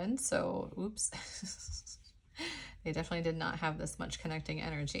group 1, so oops. They definitely did not have this much connecting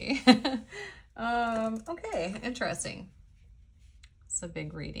energy. Okay, interesting. It's a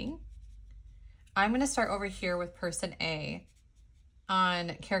big reading. I'm going to start over here with person A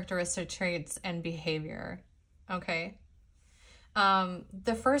on characteristic traits and behavior. Okay.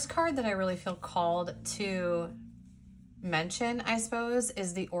 The first card that I really feel called to mention, I suppose,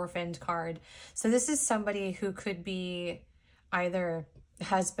 is the Orphaned card. So this is somebody who could be either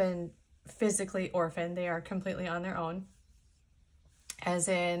has been physically orphaned, they are completely on their own, as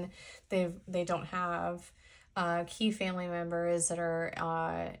in they don't have key family members that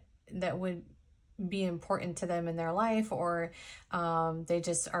are that would be important to them in their life, or they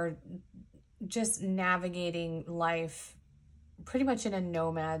just are just navigating life pretty much in a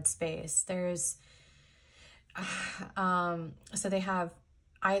nomad space. There's so they have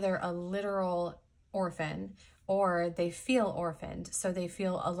either a literal orphan, or they feel orphaned, so they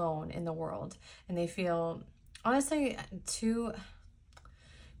feel alone in the world, and they feel, honestly,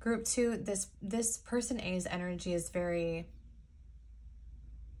 group 2, this person A's energy is very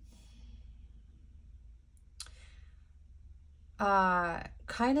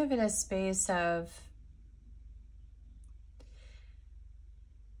kind of in a space of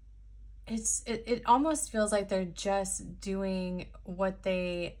it almost feels like they're just doing what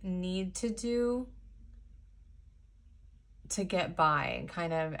they need to do to get by,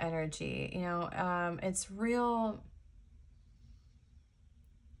 kind of energy, you know. It's real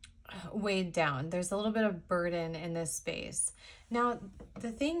weighed down. There's a little bit of burden in this space. Now,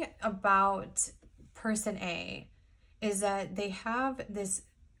 the thing about person A is that they have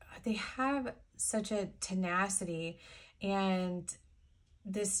such a tenacity and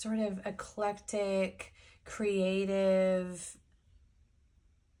this sort of eclectic, creative,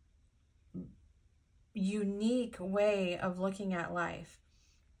 unique way of looking at life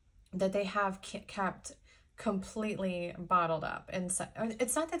that they have kept completely bottled up. And so,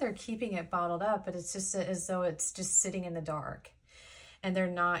 it's not that they're keeping it bottled up, but it's just as though it's just sitting in the dark and they're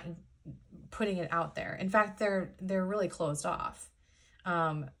not putting it out there. In fact, they're really closed off.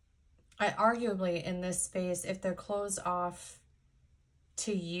 Arguably in this space, if they're closed off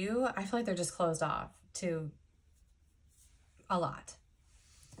to you, I feel like they're just closed off to a lot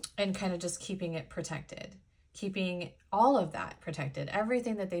and kind of just keeping it protected. keeping all of that protected,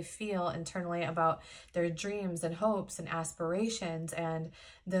 everything that they feel internally about their dreams and hopes and aspirations and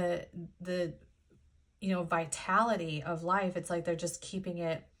the vitality of life. It's like they're just keeping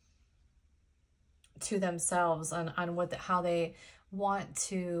it to themselves on how they want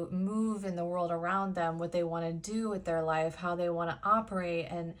to move in the world around them, what they want to do with their life, how they want to operate,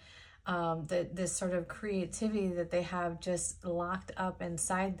 and this sort of creativity that they have just locked up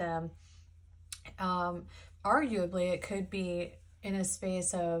inside them. Arguably, it could be in a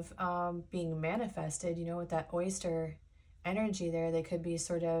space of being manifested, with that oyster energy there. They could be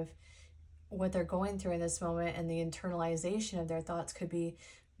sort of what they're going through in this moment, and the internalization of their thoughts could be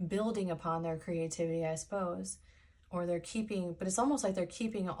building upon their creativity, I suppose. Or they're keeping, but it's almost like they're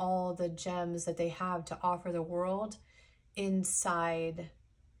keeping all the gems that they have to offer the world inside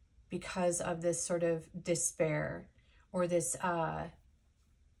because of this sort of despair, or this, I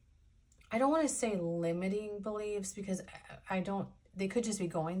don't want to say limiting beliefs, because they could just be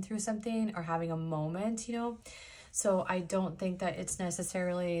going through something or having a moment, So I don't think that it's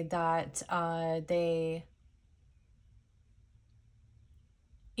necessarily that they,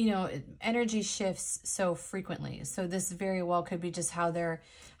 energy shifts so frequently. So this very well could be just how they're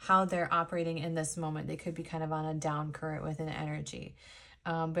operating in this moment. They could be kind of on a down current with an energy.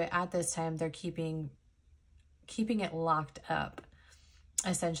 But at this time, they're keeping it locked up,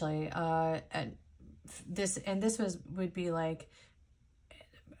 essentially. And this would be like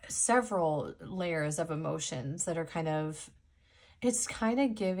several layers of emotions that are it's kind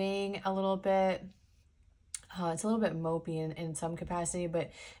of giving a little bit, it's a little bit mopey in some capacity,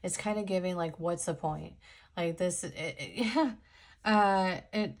 but it's kind of giving like, what's the point? Like this,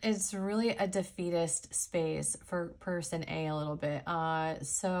 it's really a defeatist space for person A a little bit.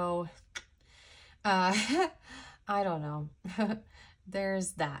 So I don't know.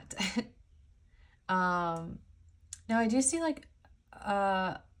 There's that. Now I do see like,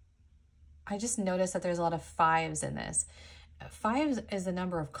 I just noticed that there's a lot of 5s in this. 5 is the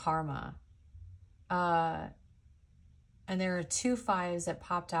number of karma. And there are 2 5s that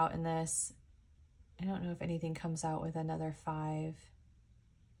popped out in this. I don't know if anything comes out with another 5.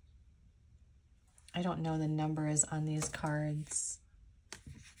 I don't know the numbers on these cards.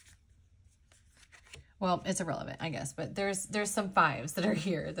 Well, it's irrelevant, I guess, but there's some 5s that are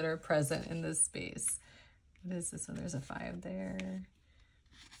here that are present in this space. What is this one? There's a 5 there.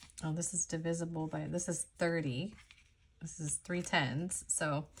 Oh, this is divisible by, this is 30. This is 3 10s.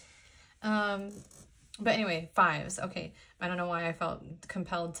 So, but anyway, 5s. Okay. I don't know why I felt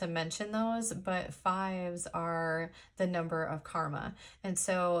compelled to mention those, but 5s are the number of karma. And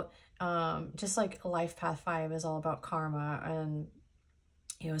so, just like Life Path 5 is all about karma, and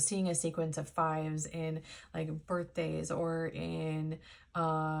seeing a sequence of 5s in like birthdays, or in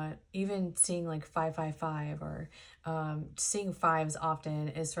even seeing like 555, or seeing 5s often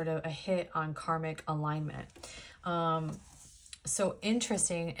is sort of a hit on karmic alignment. So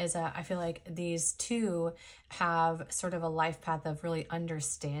interesting is that I feel like these 2 have sort of a life path of really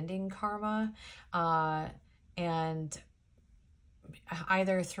understanding karma, and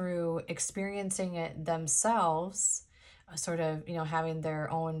either through experiencing it themselves, sort of, having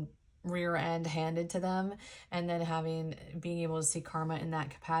their own rear end handed to them, and then being able to see karma in that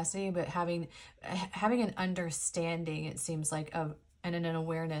capacity, but having an understanding, it seems like, of and an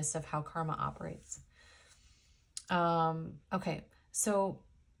awareness of how karma operates. Okay, so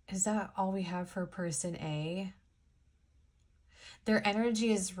is that all we have for person A? Their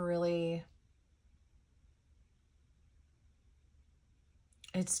energy is really,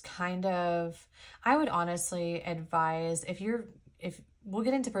 it's kind of, I would honestly advise, if we'll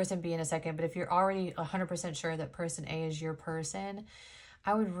get into person B in a second, but if you're already 100% sure that person A is your person,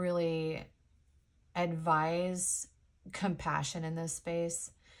 I would really advise compassion in this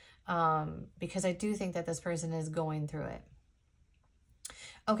space, because I do think that this person is going through it.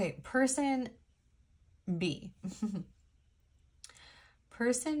 Okay, person B.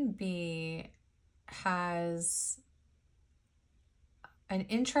 Person B has an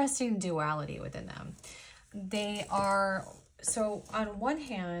interesting duality within them. They are, so on one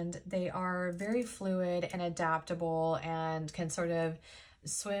hand, they are very fluid and adaptable, and can sort of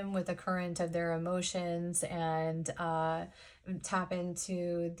swim with the current of their emotions, and tap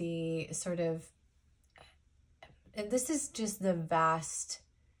into the sort of, and this is just the vast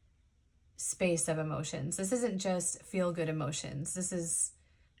space of emotions. This isn't just feel good emotions. This is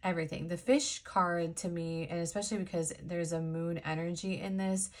everything. The fish card to me, and especially because there's a moon energy in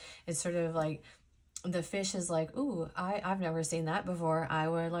this, it's sort of like the fish is like, ooh, I've never seen that before. I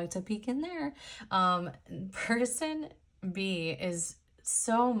would like to peek in there. Person B is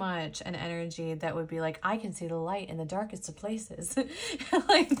so much an energy that would be like, I can see the light in the darkest of places.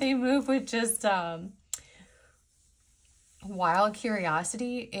 Like they move with just wild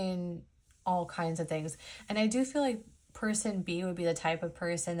curiosity in all kinds of things. And I do feel like person B would be the type of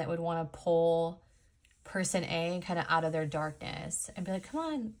person that would want to pull person A kind of out of their darkness and be like, come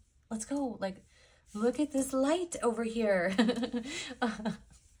on, let's go. Like, look at this light over here.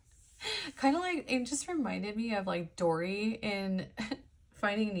 Kind of like, it just reminded me of like Dory in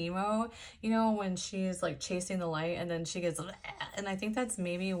Finding Nemo, you know, when she's like chasing the light and then she gets, and I think that's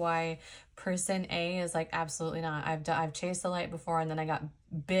maybe why person A is like, absolutely not. I've chased the light before and then I got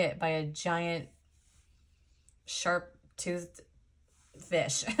bit by a giant sharp-toothed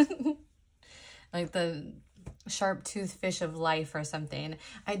fish. Like the sharp-toothed fish of life or something.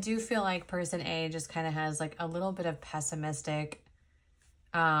 I do feel like person A just kind of has like a little bit of pessimistic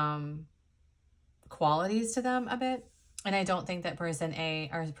qualities to them a bit. And I don't think that person A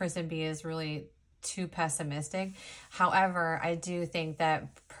or person B is really too pessimistic. However, I do think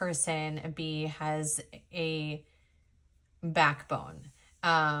that person B has a backbone.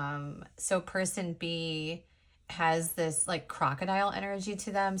 So person B has this like crocodile energy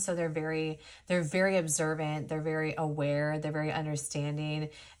to them. So they're very observant. They're very aware. They're very understanding.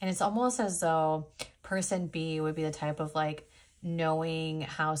 And it's almost as though person B would be the type of like knowing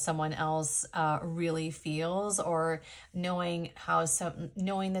how someone else really feels, or knowing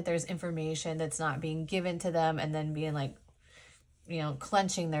that there's information that's not being given to them, and then being like, you know,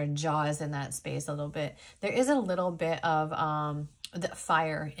 clenching their jaws in that space a little bit. There is a little bit of the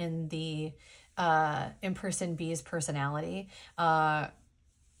fire in the in person B's personality, a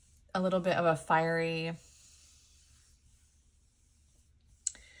little bit of a fiery,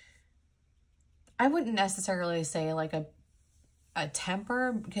 I wouldn't necessarily say like a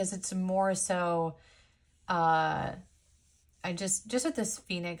temper, because it's more so I just with this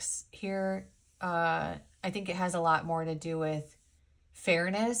Phoenix here, I think it has a lot more to do with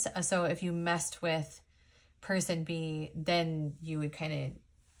fairness. So if you messed with person B, then you would kind of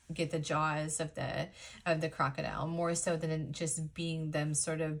get the jaws of the crocodile, more so than just being them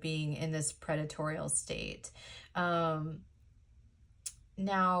sort of being in this predatorial state.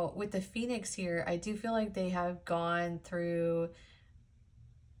 Now, with the Phoenix here, I do feel like they have gone through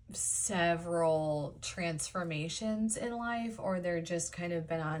several transformations in life, or they're just kind of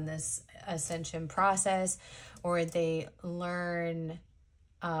been on this ascension process, or they learn,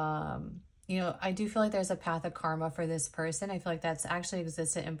 you know, I do feel like there's a path of karma for this person. I feel like that's actually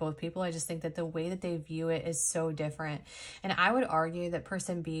existent in both people. I just think that the way that they view it is so different. And I would argue that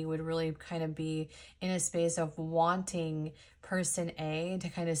person B would really kind of be in a space of wanting person A to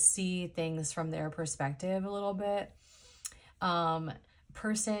kind of see things from their perspective a little bit.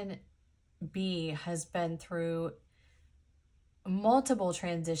 Person B has been through multiple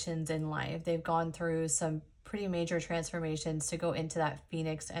transitions in life. They've gone through some pretty major transformations to go into that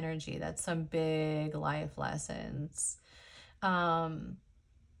Phoenix energy. That's some big life lessons. Now,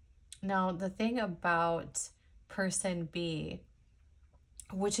 the thing about person B,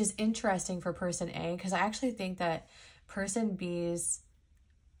 which is interesting for person A, because I actually think that person B's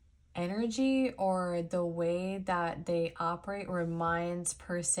energy, or the way that they operate, reminds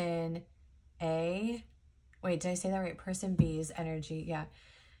person A, wait, did I say that right? Person B's energy, yeah,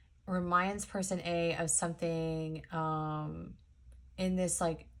 reminds person A of something in this,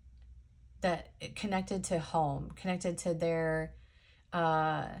 like, that connected to home, connected to their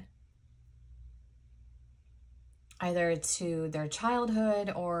either to their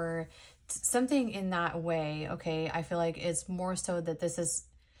childhood or something in that way. Okay, I feel like it's more so that this is,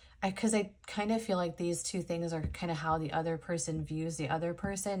 because I kind of feel like these two things are kind of how the other person views the other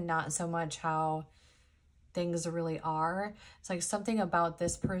person, not so much how things really are. It's like something about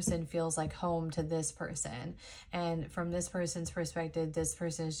this person feels like home to this person. And from this person's perspective, this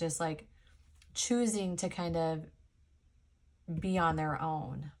person is just like choosing to kind of be on their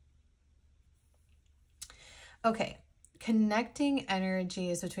own. Okay, connecting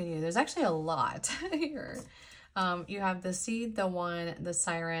energies between you. There's actually a lot here. You have the seed, the one, the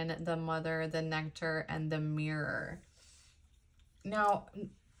siren, the mother, the nectar, and the mirror. Now,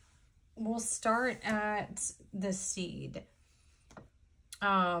 we'll start at the seed.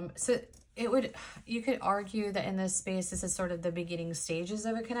 So you could argue that in this space, this is sort of the beginning stages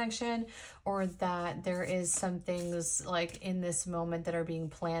of a connection, or that there is some things like in this moment that are being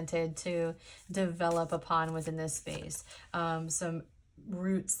planted to develop upon within this space. Some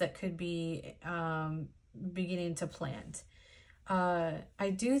roots that could be beginning to plant.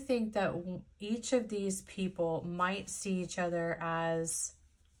 I do think that each of these people might see each other as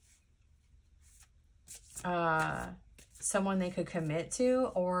someone they could commit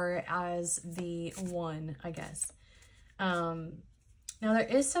to, or as the one, I guess. Now there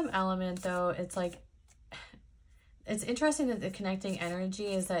is some element though, it's like, it's interesting that the connecting energy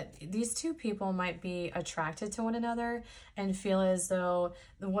is that these two people might be attracted to one another and feel as though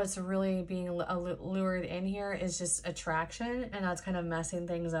what's really being lured in here is just attraction, and that's kind of messing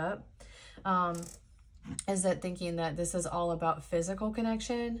things up. Is that thinking that this is all about physical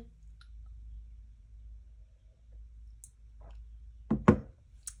connection,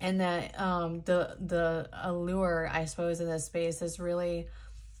 and that the allure, I suppose, in this space is really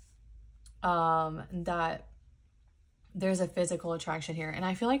that there's a physical attraction here. And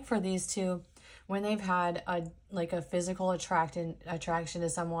I feel like for these two, when they've had a physical attraction to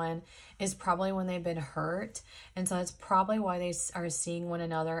someone, is probably when they've been hurt. And so that's probably why they are seeing one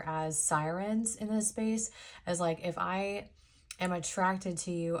another as sirens in this space, as like, if I am attracted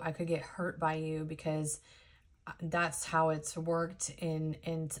to you, I could get hurt by you, because that's how it's worked in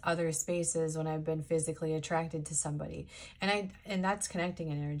other spaces when I've been physically attracted to somebody. And that's connecting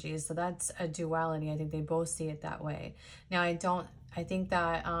energies. So that's a duality. I think they both see it that way. Now, I think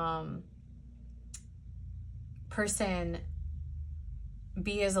that person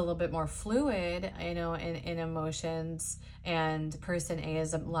B is a little bit more fluid, you know, in emotions, and person A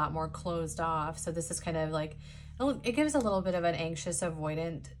is a lot more closed off. So this is kind of like, it gives a little bit of an anxious,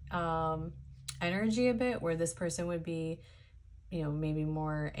 avoidant energy a bit, where this person would be, you know, maybe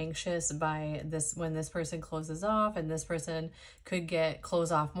more anxious by this when this person closes off, and this person could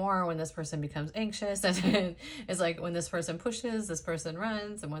close off more when this person becomes anxious. And it's like, when this person pushes, this person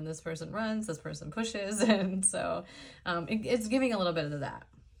runs, and when this person runs, this person pushes. And so it's giving a little bit of that.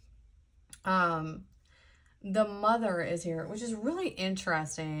 The mother is here, which is really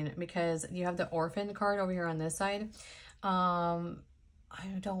interesting, because you have the orphan card over here on this side. I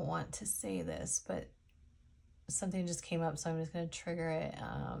don't want to say this, but something just came up, so I'm just going to trigger it.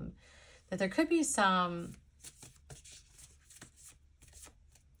 That there could be some,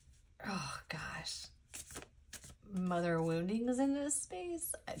 oh gosh, mother woundings in this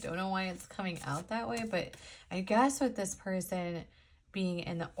space. I don't know why it's coming out that way, but I guess with this person being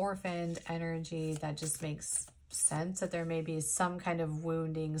in the orphaned energy, that just makes sense, that there may be some kind of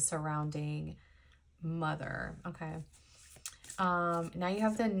wounding surrounding mother. Okay. Now you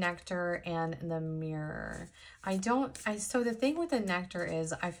have the nectar and the mirror. So the thing with the nectar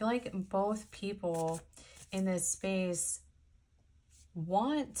is, I feel like both people in this space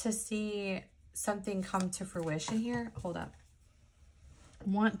want to see something come to fruition here. Hold up.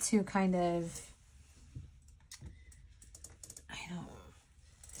 Want to kind of, I don't,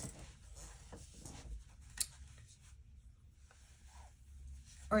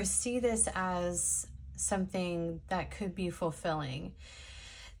 or see this as something that could be fulfilling.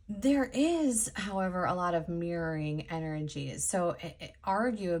 There is, however, a lot of mirroring energies. So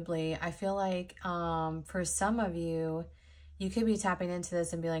arguably, I feel like for some of you, you could be tapping into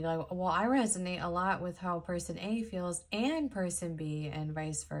this and be like, well, I resonate a lot with how person A feels and person B, and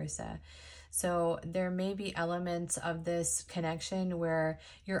vice versa. So there may be elements of this connection where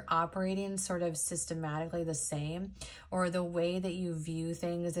you're operating sort of systematically the same, or the way that you view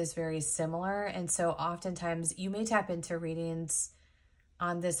things is very similar. And so oftentimes you may tap into readings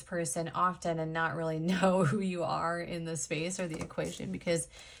on this person often and not really know who you are in the space or the equation, because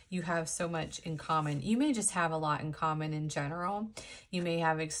you have so much in common. You may just have a lot in common in general. You may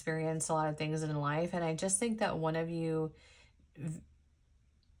have experienced a lot of things in life. And I just think that one of you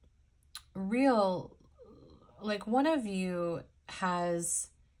one of you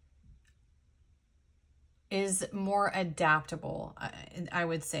is more adaptable, I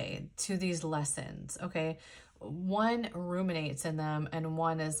would say, to these lessons. Okay. One ruminates in them, and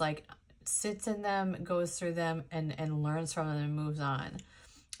one is like, sits in them, goes through them, and learns from them and moves on.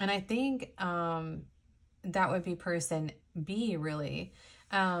 And I think that would be person B, really.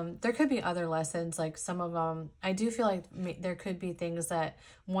 There could be other lessons, like some of them, I do feel like there could be things that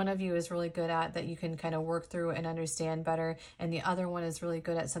one of you is really good at that you can kind of work through and understand better, and the other one is really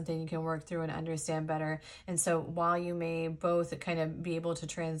good at something you can work through and understand better. And so while you may both kind of be able to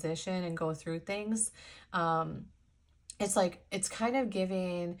transition and go through things, it's like, it's kind of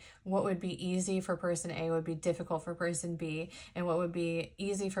giving what would be easy for person A would be difficult for person B, and what would be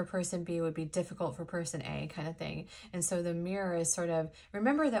easy for person B would be difficult for person A, kind of thing. And so the mirror is sort of,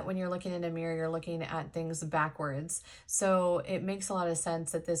 remember that when you're looking in a mirror, you're looking at things backwards. So it makes a lot of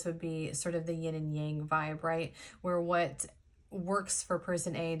sense that this would be sort of the yin and yang vibe, right? Where what works for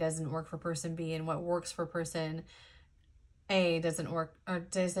person A doesn't work for person B, and what works for person A doesn't work, or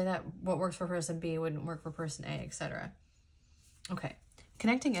did I say that? What works for person B wouldn't work for person A, etc. Okay,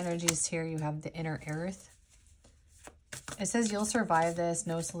 connecting energies here, you have the inner earth. It says you'll survive this,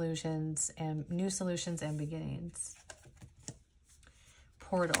 no solutions and new solutions and beginnings.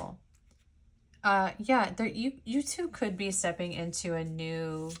 Portal. Yeah, there you two could be stepping into a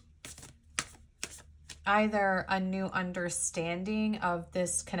new, either a new understanding of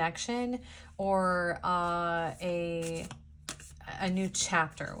this connection or a new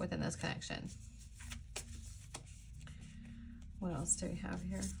chapter within this connection. What else do we have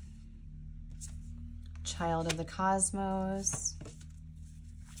here? Child of the cosmos.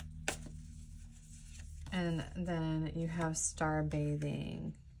 And then you have star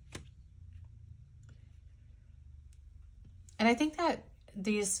bathing. And I think that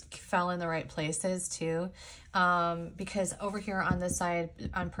these fell in the right places too, because over here on this side,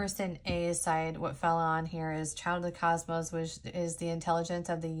 on person A's side, what fell on here is child of the cosmos, which is the intelligence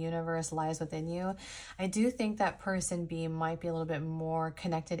of the universe lies within you. I do think that person B might be a little bit more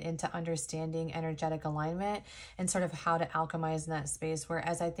connected into understanding energetic alignment and sort of how to alchemize in that space,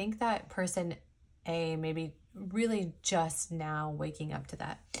 whereas I think that person A maybe really just now waking up to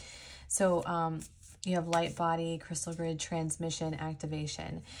that. So you have light body, crystal grid, transmission,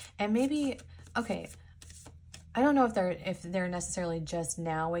 activation. And maybe, okay, I don't know if they're necessarily just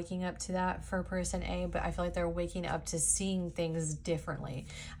now waking up to that for person A, but I feel like they're waking up to seeing things differently.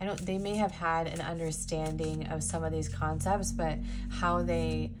 They may have had an understanding of some of these concepts, but how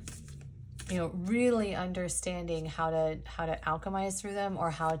they, you know, really understanding how to alchemize through them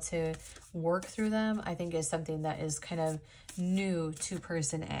or how to work through them, I think is something that is kind of new to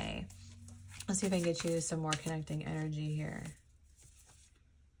person A. Let's see if I can get you some more connecting energy here.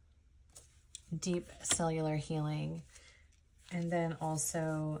 Deep cellular healing. And then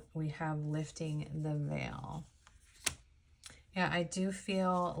also we have lifting the veil. Yeah, I do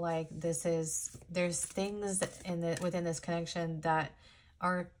feel like there's things within this connection that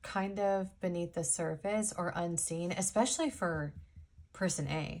are kind of beneath the surface or unseen, especially for person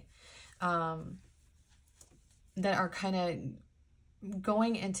A, that are kind of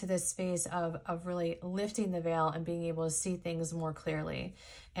going into this space of really lifting the veil and being able to see things more clearly.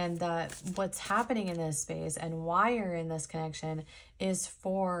 And that what's happening in this space and why you're in this connection is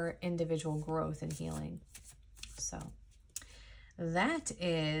for individual growth and healing. So that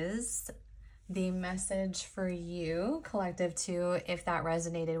is the message for you, Collective 2. If that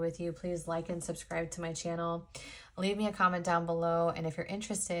resonated with you, please like and subscribe to my channel. Leave me a comment down below. And if you're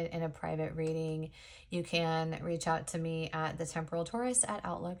interested in a private reading, you can reach out to me at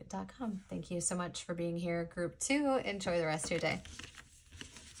thetemporaltaurus@outlook.com. Thank you so much for being here, Group 2. Enjoy the rest of your day.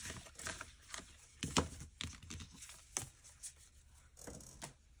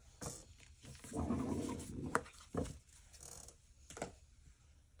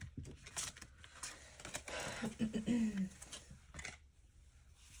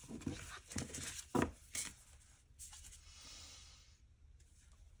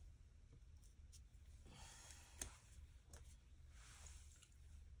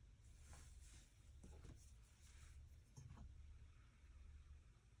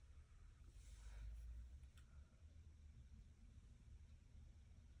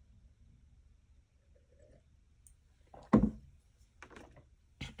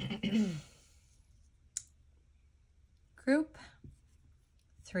 Group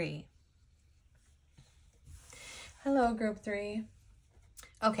 3. Hello, Group 3.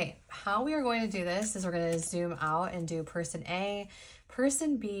 Okay, how we are going to do this is we're going to zoom out and do person A,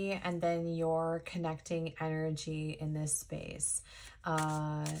 person B, and then your connecting energy in this space.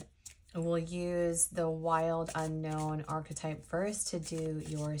 We'll use the wild unknown archetype first to do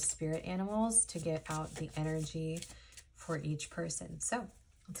your spirit animals to get out the energy for each person. So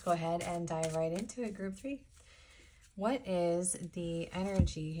let's go ahead and dive right into it, Group 3. What is the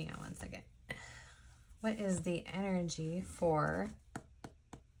energy? Hang on one second. What is the energy for...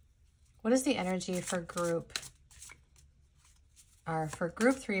 What is the energy for Group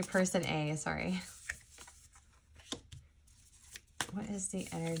 3, person A, sorry. What is the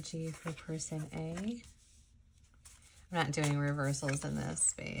energy for person A? I'm not doing reversals in this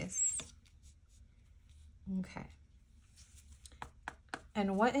space. Okay.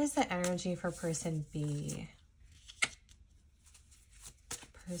 And what is the energy for person B?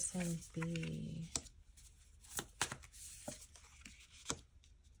 Person B.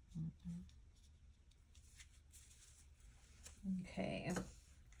 Okay.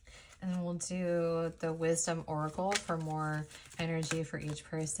 And then we'll do the Wisdom Oracle for more energy for each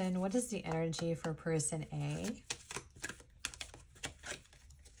person. What is the energy for person A?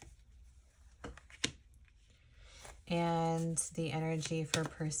 And the energy for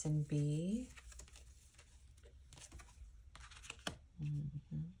person B.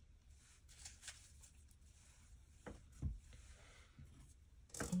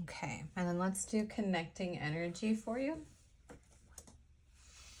 Okay, and then let's do connecting energy for you.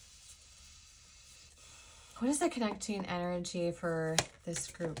 What is the connecting energy for this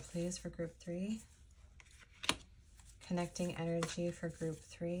group, please, for group 3? Connecting energy for group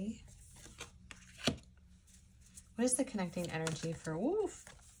 3. What is the connecting energy for, oof,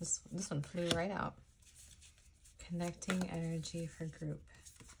 this one flew right out. Connecting energy for group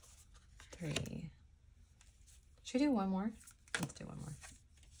 3. Should we do one more? Let's do one more.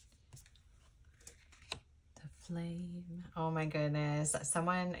 Flame. Oh my goodness.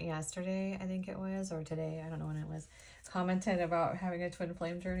 Someone yesterday, I think it was, or today, I don't know when it was, commented about having a twin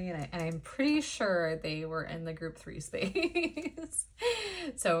flame journey, and I'm pretty sure they were in the group 3 space.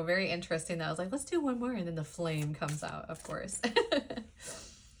 So very interesting that I was like, let's do one more, and then the flame comes out, of course.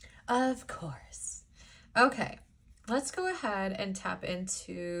 Of course. Okay. Let's go ahead and tap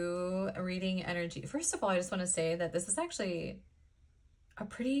into reading energy. First of all, I just want to say that this is actually a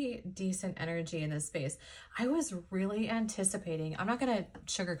pretty decent energy in this space. I was really anticipating, I'm not going to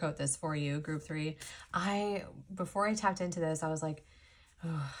sugarcoat this for you, group 3. Before I tapped into this, I was like,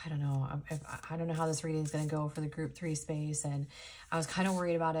 oh, I don't know. I don't know how this reading is going to go for the group 3 space. And I was kind of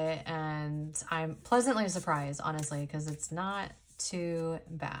worried about it. And I'm pleasantly surprised, honestly, because it's not too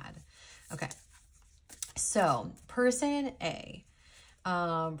bad. Okay. So person A.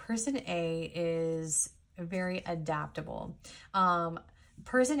 Person A is very adaptable.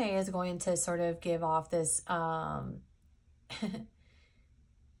 Person A is going to sort of give off this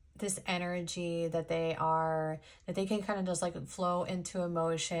this energy that they can kind of just like flow into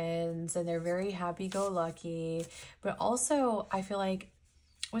emotions, and they're very happy-go-lucky. But also, I feel like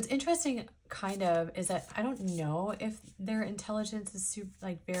what's interesting kind of is that I don't know if their intelligence is super,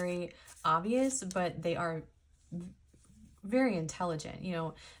 like very obvious, but they are very intelligent. You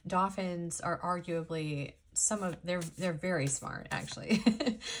know, dolphins are arguably they're very smart, actually.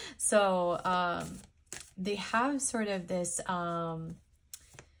 So they have sort of this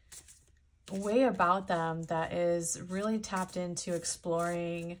way about them that is really tapped into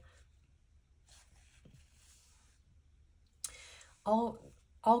exploring all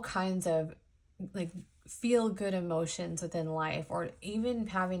kinds of like feel good emotions within life, or even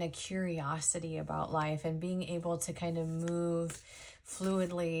having a curiosity about life and being able to kind of move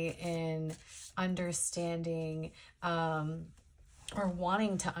fluidly in understanding or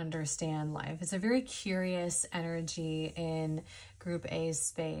wanting to understand life. It's a very curious energy in group A's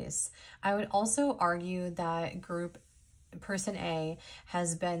space. I would also argue that person A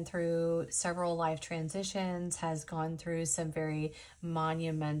has been through several life transitions, has gone through some very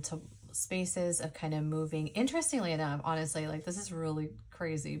monumental spaces of kind of moving. Interestingly enough, honestly, like this is really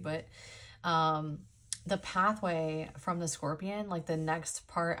crazy, but the pathway from the Scorpion, like the next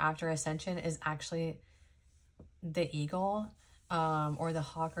part after Ascension, is actually the Eagle, or the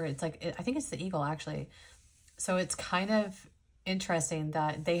Hawk, or it's like, I think it's the Eagle actually. So it's kind of interesting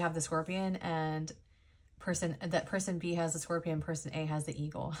that they have the Scorpion, and person B has the Scorpion, person A has the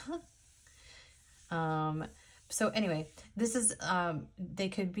Eagle. So anyway, this is, they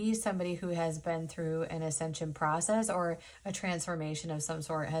could be somebody who has been through an ascension process or a transformation of some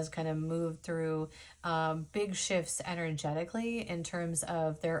sort, has kind of moved through big shifts energetically in terms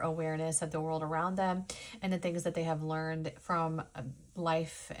of their awareness of the world around them and the things that they have learned from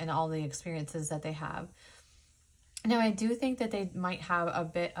life and all the experiences that they have. Now, I do think that they might have a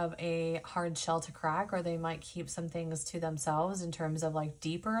bit of a hard shell to crack, or they might keep some things to themselves in terms of like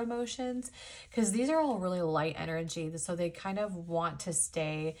deeper emotions, because these are all really light energy. So they kind of want to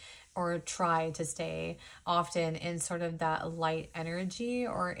stay, or try to stay often in sort of that light energy,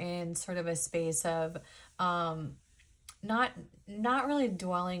 or in sort of a space of not really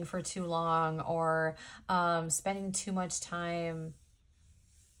dwelling for too long, or spending too much time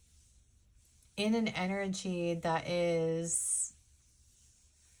in an energy that is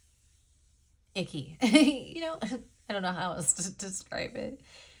icky. You know, I don't know how else to describe it.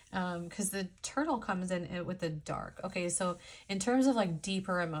 Because the turtle comes in with the dark. Okay, so in terms of like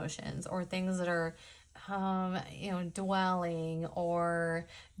deeper emotions, or things that are you know, dwelling, or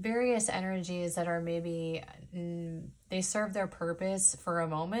various energies that are maybe they serve their purpose for a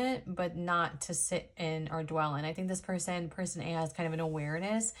moment, but not to sit in or dwell in. I think this person A, has kind of an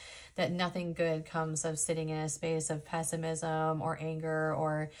awareness that nothing good comes of sitting in a space of pessimism or anger,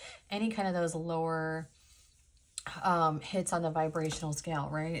 or any kind of those lower hits on the vibrational scale,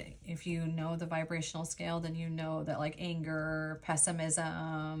 right? If you know the vibrational scale, then you know that like anger,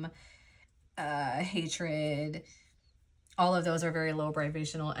 pessimism, hatred, all of those are very low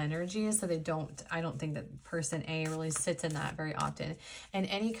vibrational energies. So I don't think that person A really sits in that very often. And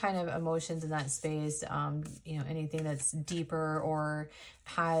any kind of emotions in that space, you know, anything that's deeper or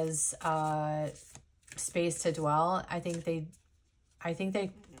has space to dwell, I think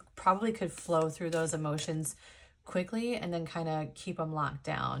they probably could flow through those emotions quickly and then kind of keep them locked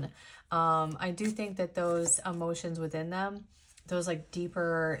down. I do think that those emotions within them, those like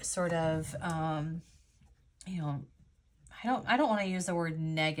deeper sort of, you know, I don't want to use the word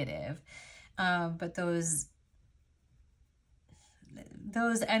negative, but those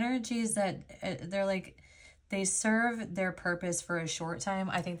energies that they're like, they serve their purpose for a short time.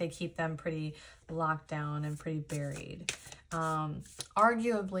 I think they keep them pretty locked down and pretty buried.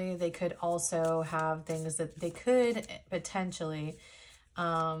 Arguably, they could also have things that they could potentially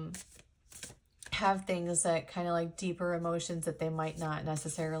have things that kind of like deeper emotions that they might not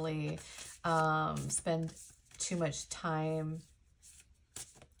necessarily spend too much time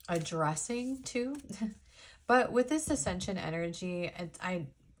addressing too. But with this ascension energy,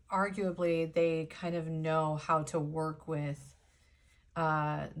 arguably they kind of know how to work with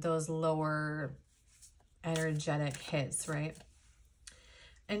those lower energetic hits, right?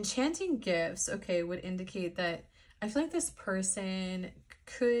 Enchanting gifts, okay, would indicate that I feel like this person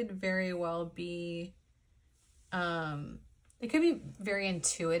could very well be, it could be very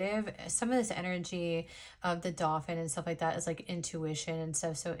intuitive. Some of this energy of the dolphin and stuff like that is like intuition and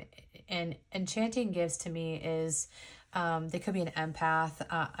stuff. So, and enchanting gifts to me is, they could be an empath.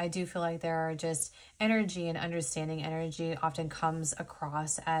 I do feel like there are just energy and understanding energy often comes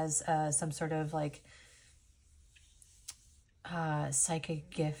across as some sort of like psychic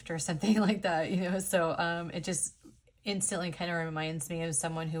gift or something like that, you know. So it just instantly kind of reminds me of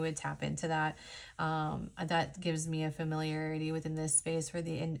someone who would tap into that. That gives me a familiarity within this space for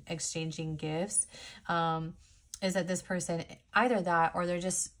the exchanging gifts, is that this person, either that or they're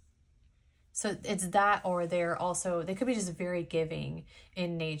just, so it's that, or they're also, they could be just very giving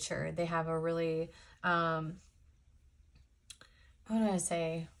in nature. They have a really, what do I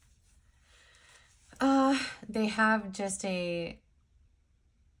say? They have just a,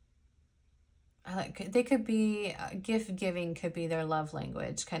 they could be, gift giving could be their love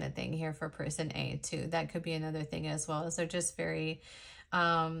language kind of thing here for person A too. That could be another thing as well. So they're just very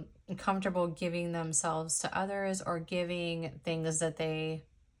comfortable giving themselves to others, or giving things that they,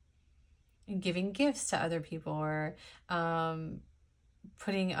 giving gifts to other people, or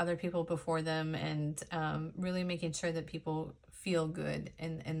putting other people before them, and really making sure that people feel good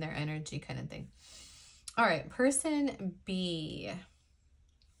in their energy kind of thing. All right, person B.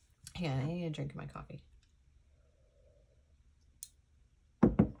 Hang on, I need to drink my coffee.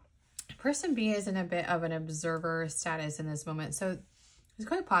 Person B is in a bit of an observer status in this moment. So it's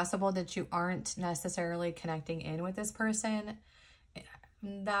quite possible that you aren't necessarily connecting in with this person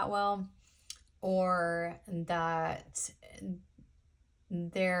that well, or that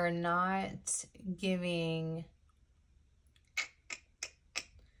they're not giving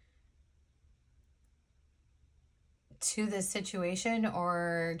to this situation,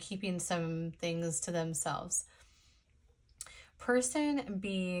 or keeping some things to themselves. Person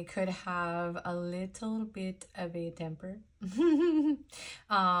B could have a little bit of a temper.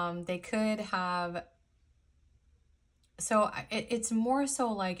 They could have, so it's more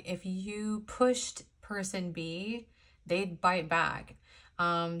so like if you pushed person B, they'd bite back.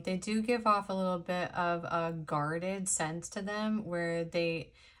 They do give off a little bit of a guarded sense to them, where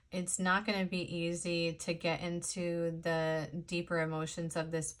it's not going to be easy to get into the deeper emotions of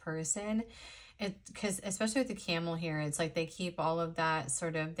this person. Because especially with the camel here, it's like they keep all of that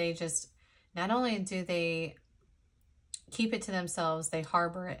sort of, they just, not only do they keep it to themselves, they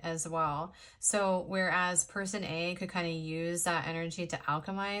harbor it as well. So whereas person A could kind of use that energy to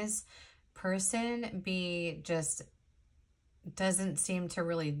alchemize, person B just doesn't seem to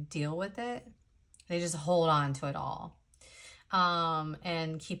really deal with it. They just hold on to it all.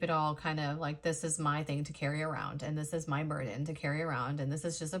 And keep it all kind of like, this is my thing to carry around, and this is my burden to carry around, and this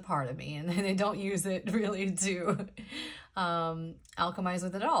is just a part of me. And they don't use it really to alchemize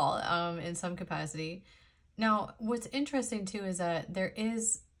with it all in some capacity. Now, what's interesting too is that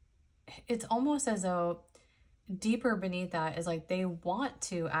it's almost as though deeper beneath that is like they want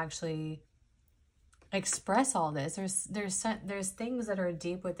to actually express all this. There's things that are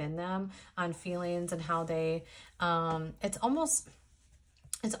deep within them on feelings and how they it's almost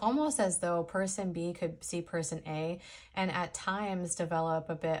as though person B could see person A and at times develop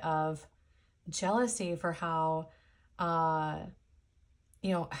a bit of jealousy for how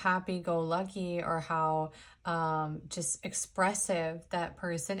you know, happy-go-lucky, or how just expressive that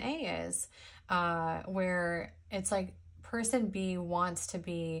person A is, where it's like person B wants to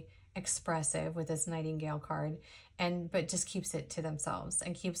be expressive with this Nightingale card, but just keeps it to themselves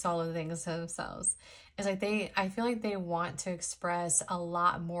and keeps all of the things to themselves. It's like I feel like they want to express a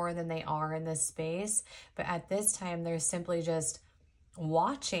lot more than they are in this space, but at this time they're simply just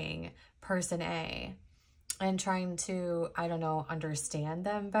watching person A and trying to, I don't know, understand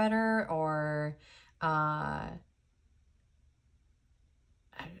them better, or I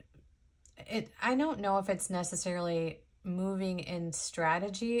don't know if it's necessarily moving in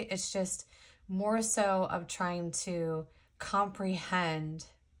strategy. It's just more so of trying to comprehend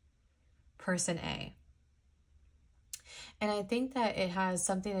person A. And I think that it has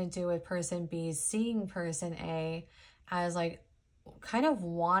something to do with person B seeing person A as like kind of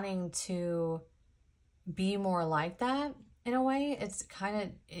wanting to be more like that in a way. It's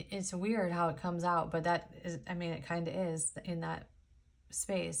it's weird how it comes out, but that is, I mean, it kind of is in that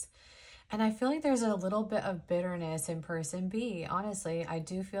space. And I feel like there's a little bit of bitterness in person B. Honestly, I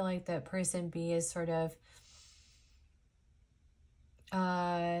do feel like that person B is sort of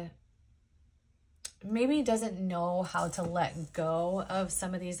maybe doesn't know how to let go of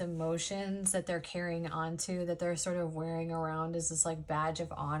some of these emotions that they're carrying on to, that they're sort of wearing around as this like badge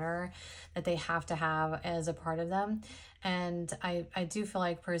of honor that they have to have as a part of them. And I do feel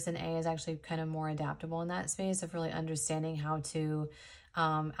like person A is actually kind of more adaptable in that space of really understanding how to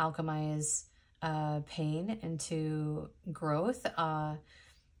alchemize pain into growth.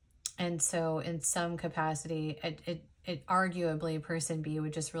 And so in some capacity, it arguably person B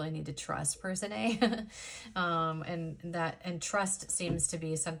would just really need to trust person A. and trust seems to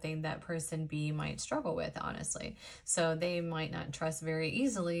be something that person B might struggle with, honestly. So they might not trust very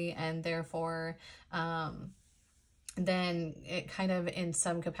easily, and therefore then it kind of in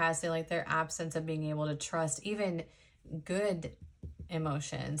some capacity, like their absence of being able to trust even good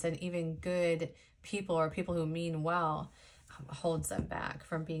emotions and even good people or people who mean well, holds them back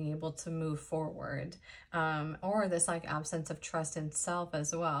from being able to move forward, or this like absence of trust in self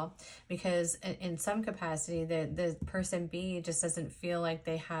as well, because in some capacity the person B just doesn't feel like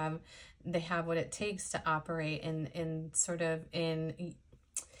they have what it takes to operate in sort of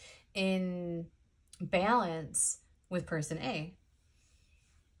in balance with person A.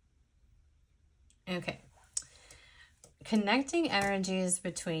 Okay. Connecting energies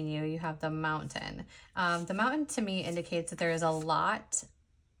between you, you have the Mountain. The Mountain to me indicates that there is a lot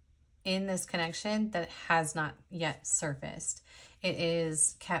in this connection that has not yet surfaced. It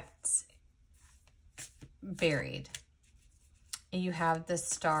is kept buried. You have the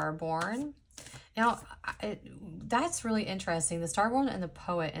Starborn. Now, that's really interesting. The Starborn and the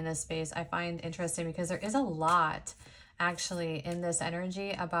Poet in this space I find interesting because there is a lot actually in this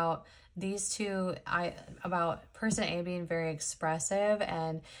energy about these two, about person A being very expressive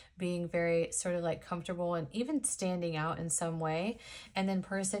and being very sort of like comfortable and even standing out in some way, and then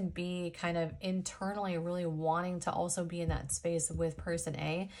person B kind of internally really wanting to also be in that space with person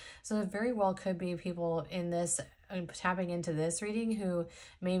A. So it very well could be people in this tapping into this reading who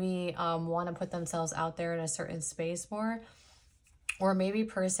maybe want to put themselves out there in a certain space more, or maybe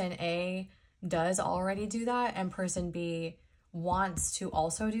person A does already do that and person B wants to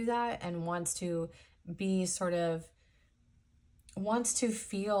also do that and wants to be sort of, wants to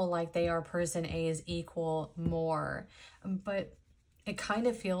feel like they are person A's equal more. But it kind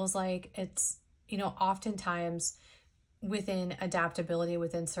of feels like it's, you know, oftentimes within adaptability,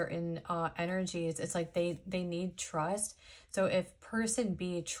 within certain energies, it's like they need trust. So if person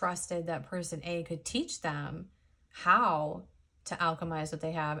B trusted that person A could teach them how to alchemize what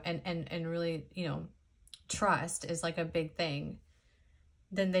they have and really, you know, trust is like a big thing,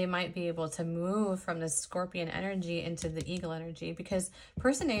 then they might be able to move from the Scorpion energy into the Eagle energy, because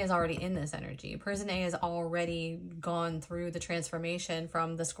person A is already in this energy. Person A has already gone through the transformation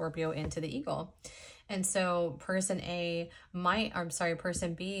from the Scorpio into the Eagle. And so person B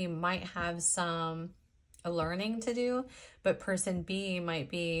might have some learning to do, but person B might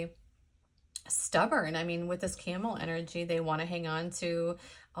be stubborn. I mean, with this Camel energy, they want to hang on to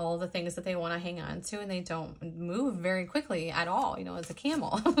all the things that they want to hang on to, and they don't move very quickly at all. You know, as a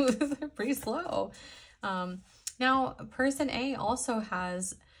camel, they're pretty slow. Now, person A also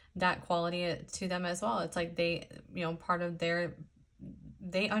has that quality to them as well. It's like they, you know, part of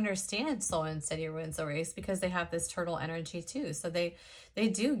they understand slow and steady wins the race because they have this turtle energy too. So they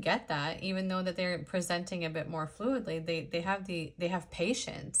do get that, even though that they're presenting a bit more fluidly. They have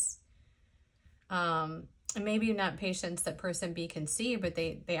patience. Maybe not patience that person B can see, but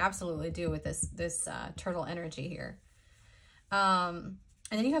they absolutely do with this turtle energy here. And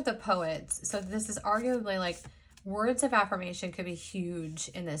then you have the Poets. So this is arguably like words of affirmation could be huge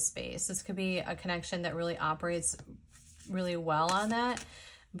in this space. This could be a connection that really operates really well on that.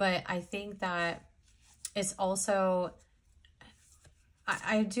 But I think that it's also,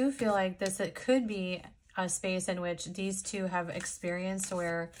 I do feel like this, it could be a space in which these two have experienced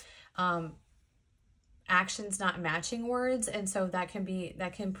where actions not matching words. And so that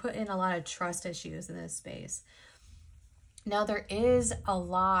can put in a lot of trust issues in this space. Now, there is a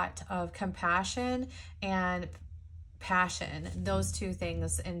lot of compassion and passion, those two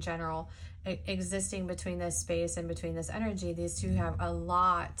things in general, existing between this space and between this energy. These two have a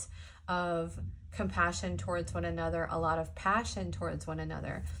lot of compassion towards one another, a lot of passion towards one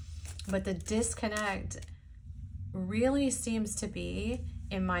another. But the disconnect really seems to be,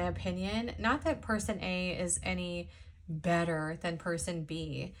 in my opinion, not that person A is any better than person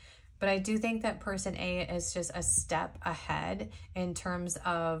B, but I do think that person A is just a step ahead in terms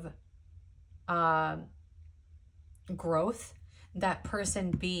of growth, that person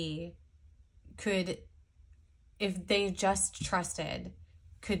B could, if they just trusted,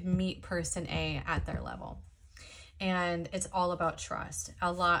 could meet person A at their level. And it's all about trust,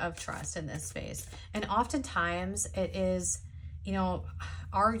 a lot of trust in this space. And oftentimes it is, you know,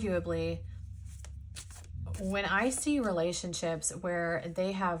 arguably, when I see relationships where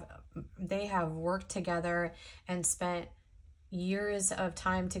they have worked together and spent years of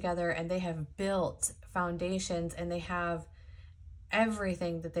time together, and they have built foundations, and they have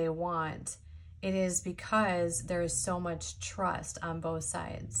everything that they want, it is because there is so much trust on both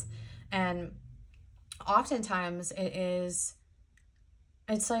sides. And oftentimes it's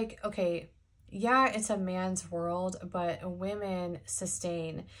like, okay, yeah, it's a man's world, but women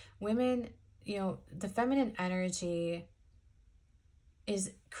sustain. Women, you know, the feminine energy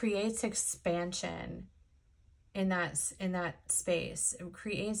creates expansion in that space. It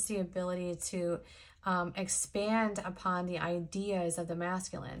creates the ability to expand upon the ideas of the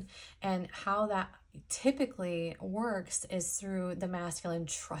masculine. And how that typically works is through the masculine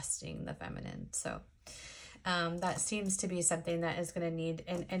trusting the feminine. So that seems to be something that is going to need,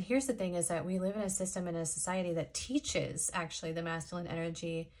 and here's the thing, is that we live in a system, in a society that teaches actually the masculine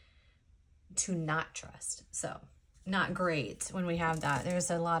energy to not trust. So not great when we have that.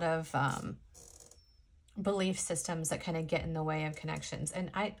 There's a lot of belief systems that kind of get in the way of connections,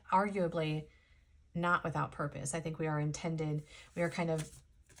 and arguably not without purpose. I think we have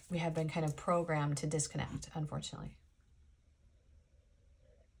been kind of programmed to disconnect, unfortunately.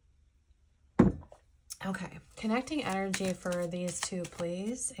 Okay, connecting energy for these two,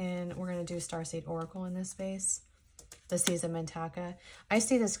 please. And we're going to do Starseed Oracle in this space. The Season Mintaka. I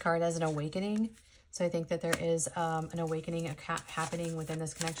see this card as an awakening. So I think that there is an awakening happening within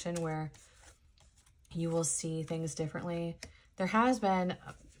this connection where you will see things differently. There has been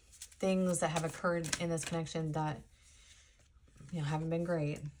things that have occurred in this connection that, you know, haven't been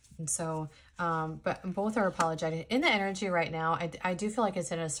great. And so, but both are apologetic. In the energy right now, I do feel like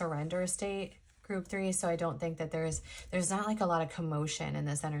it's in a surrender state, Group 3. So I don't think that there's not like a lot of commotion in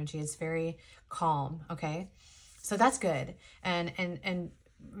this energy. It's very calm. Okay. So that's good. And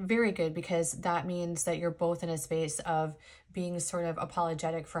very good, because that means that you're both in a space of being sort of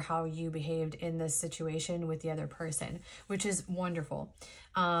apologetic for how you behaved in this situation with the other person, which is wonderful.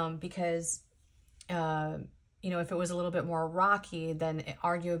 Because, you know, if it was a little bit more rocky, then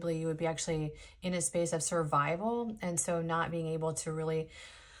arguably you would be actually in a space of survival. And so not being able to really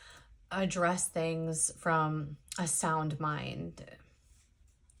address things from a sound mind.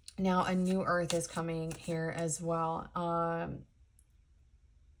 Now, a new earth is coming here as well.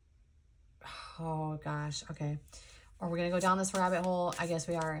 Oh gosh, okay. Are we gonna go down this rabbit hole? I guess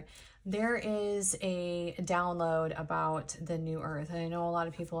we are. There is a download about the new earth, and I know a lot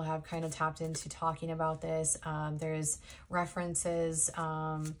of people have kind of tapped into talking about this. There's references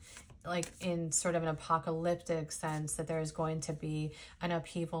like in sort of an apocalyptic sense that there's going to be an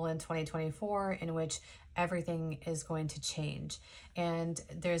upheaval in 2024 in which everything is going to change. And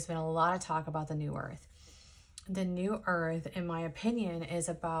there's been a lot of talk about the new earth. The new earth, in my opinion, is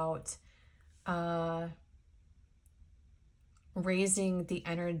about raising the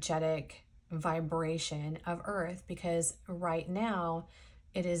energetic vibration of earth, because right now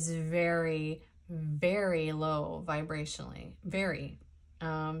it is very, very low vibrationally. Very.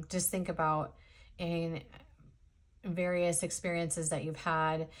 Just think about in various experiences that you've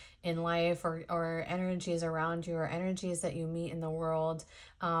had in life, or energies around you, or energies that you meet in the world.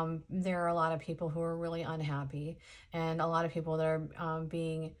 There are a lot of people who are really unhappy, and a lot of people that are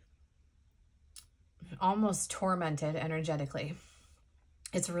being almost tormented energetically.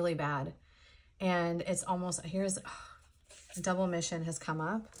 It's really bad. And it's almost, here's double mission has come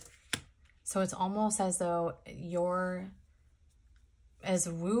up. So it's almost as though you're, as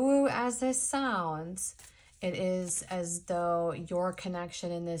woo-woo as this sounds, It is as though your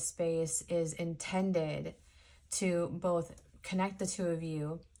connection in this space is intended to both connect the two of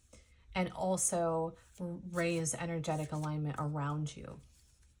you and also raise energetic alignment around you.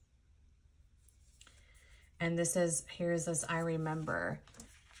 And this is, here's this, I remember.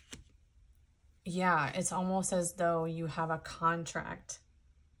 Yeah, it's almost as though you have a contract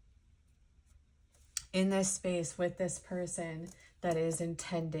in this space with this person that is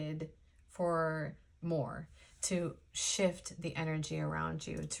intended for more, to shift the energy around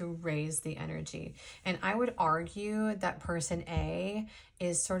you, to raise the energy. And I would argue that person A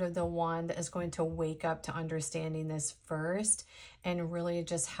is sort of the one that is going to wake up to understanding this first and really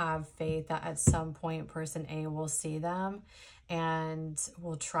just have faith that at some point person A will see them and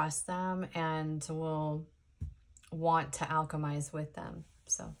will trust them and will want to alchemize with them.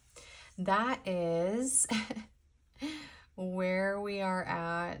 So that is where we are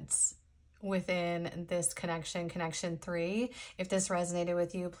at within this connection 3. If this resonated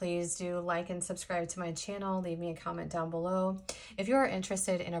with you, please do like and subscribe to my channel. Leave me a comment down below. If you are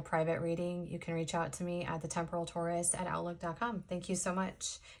interested in a private reading, you can reach out to me at thetemporaltaurus@outlook.com. Thank you so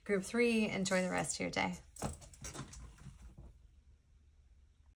much. Group 3, enjoy the rest of your day.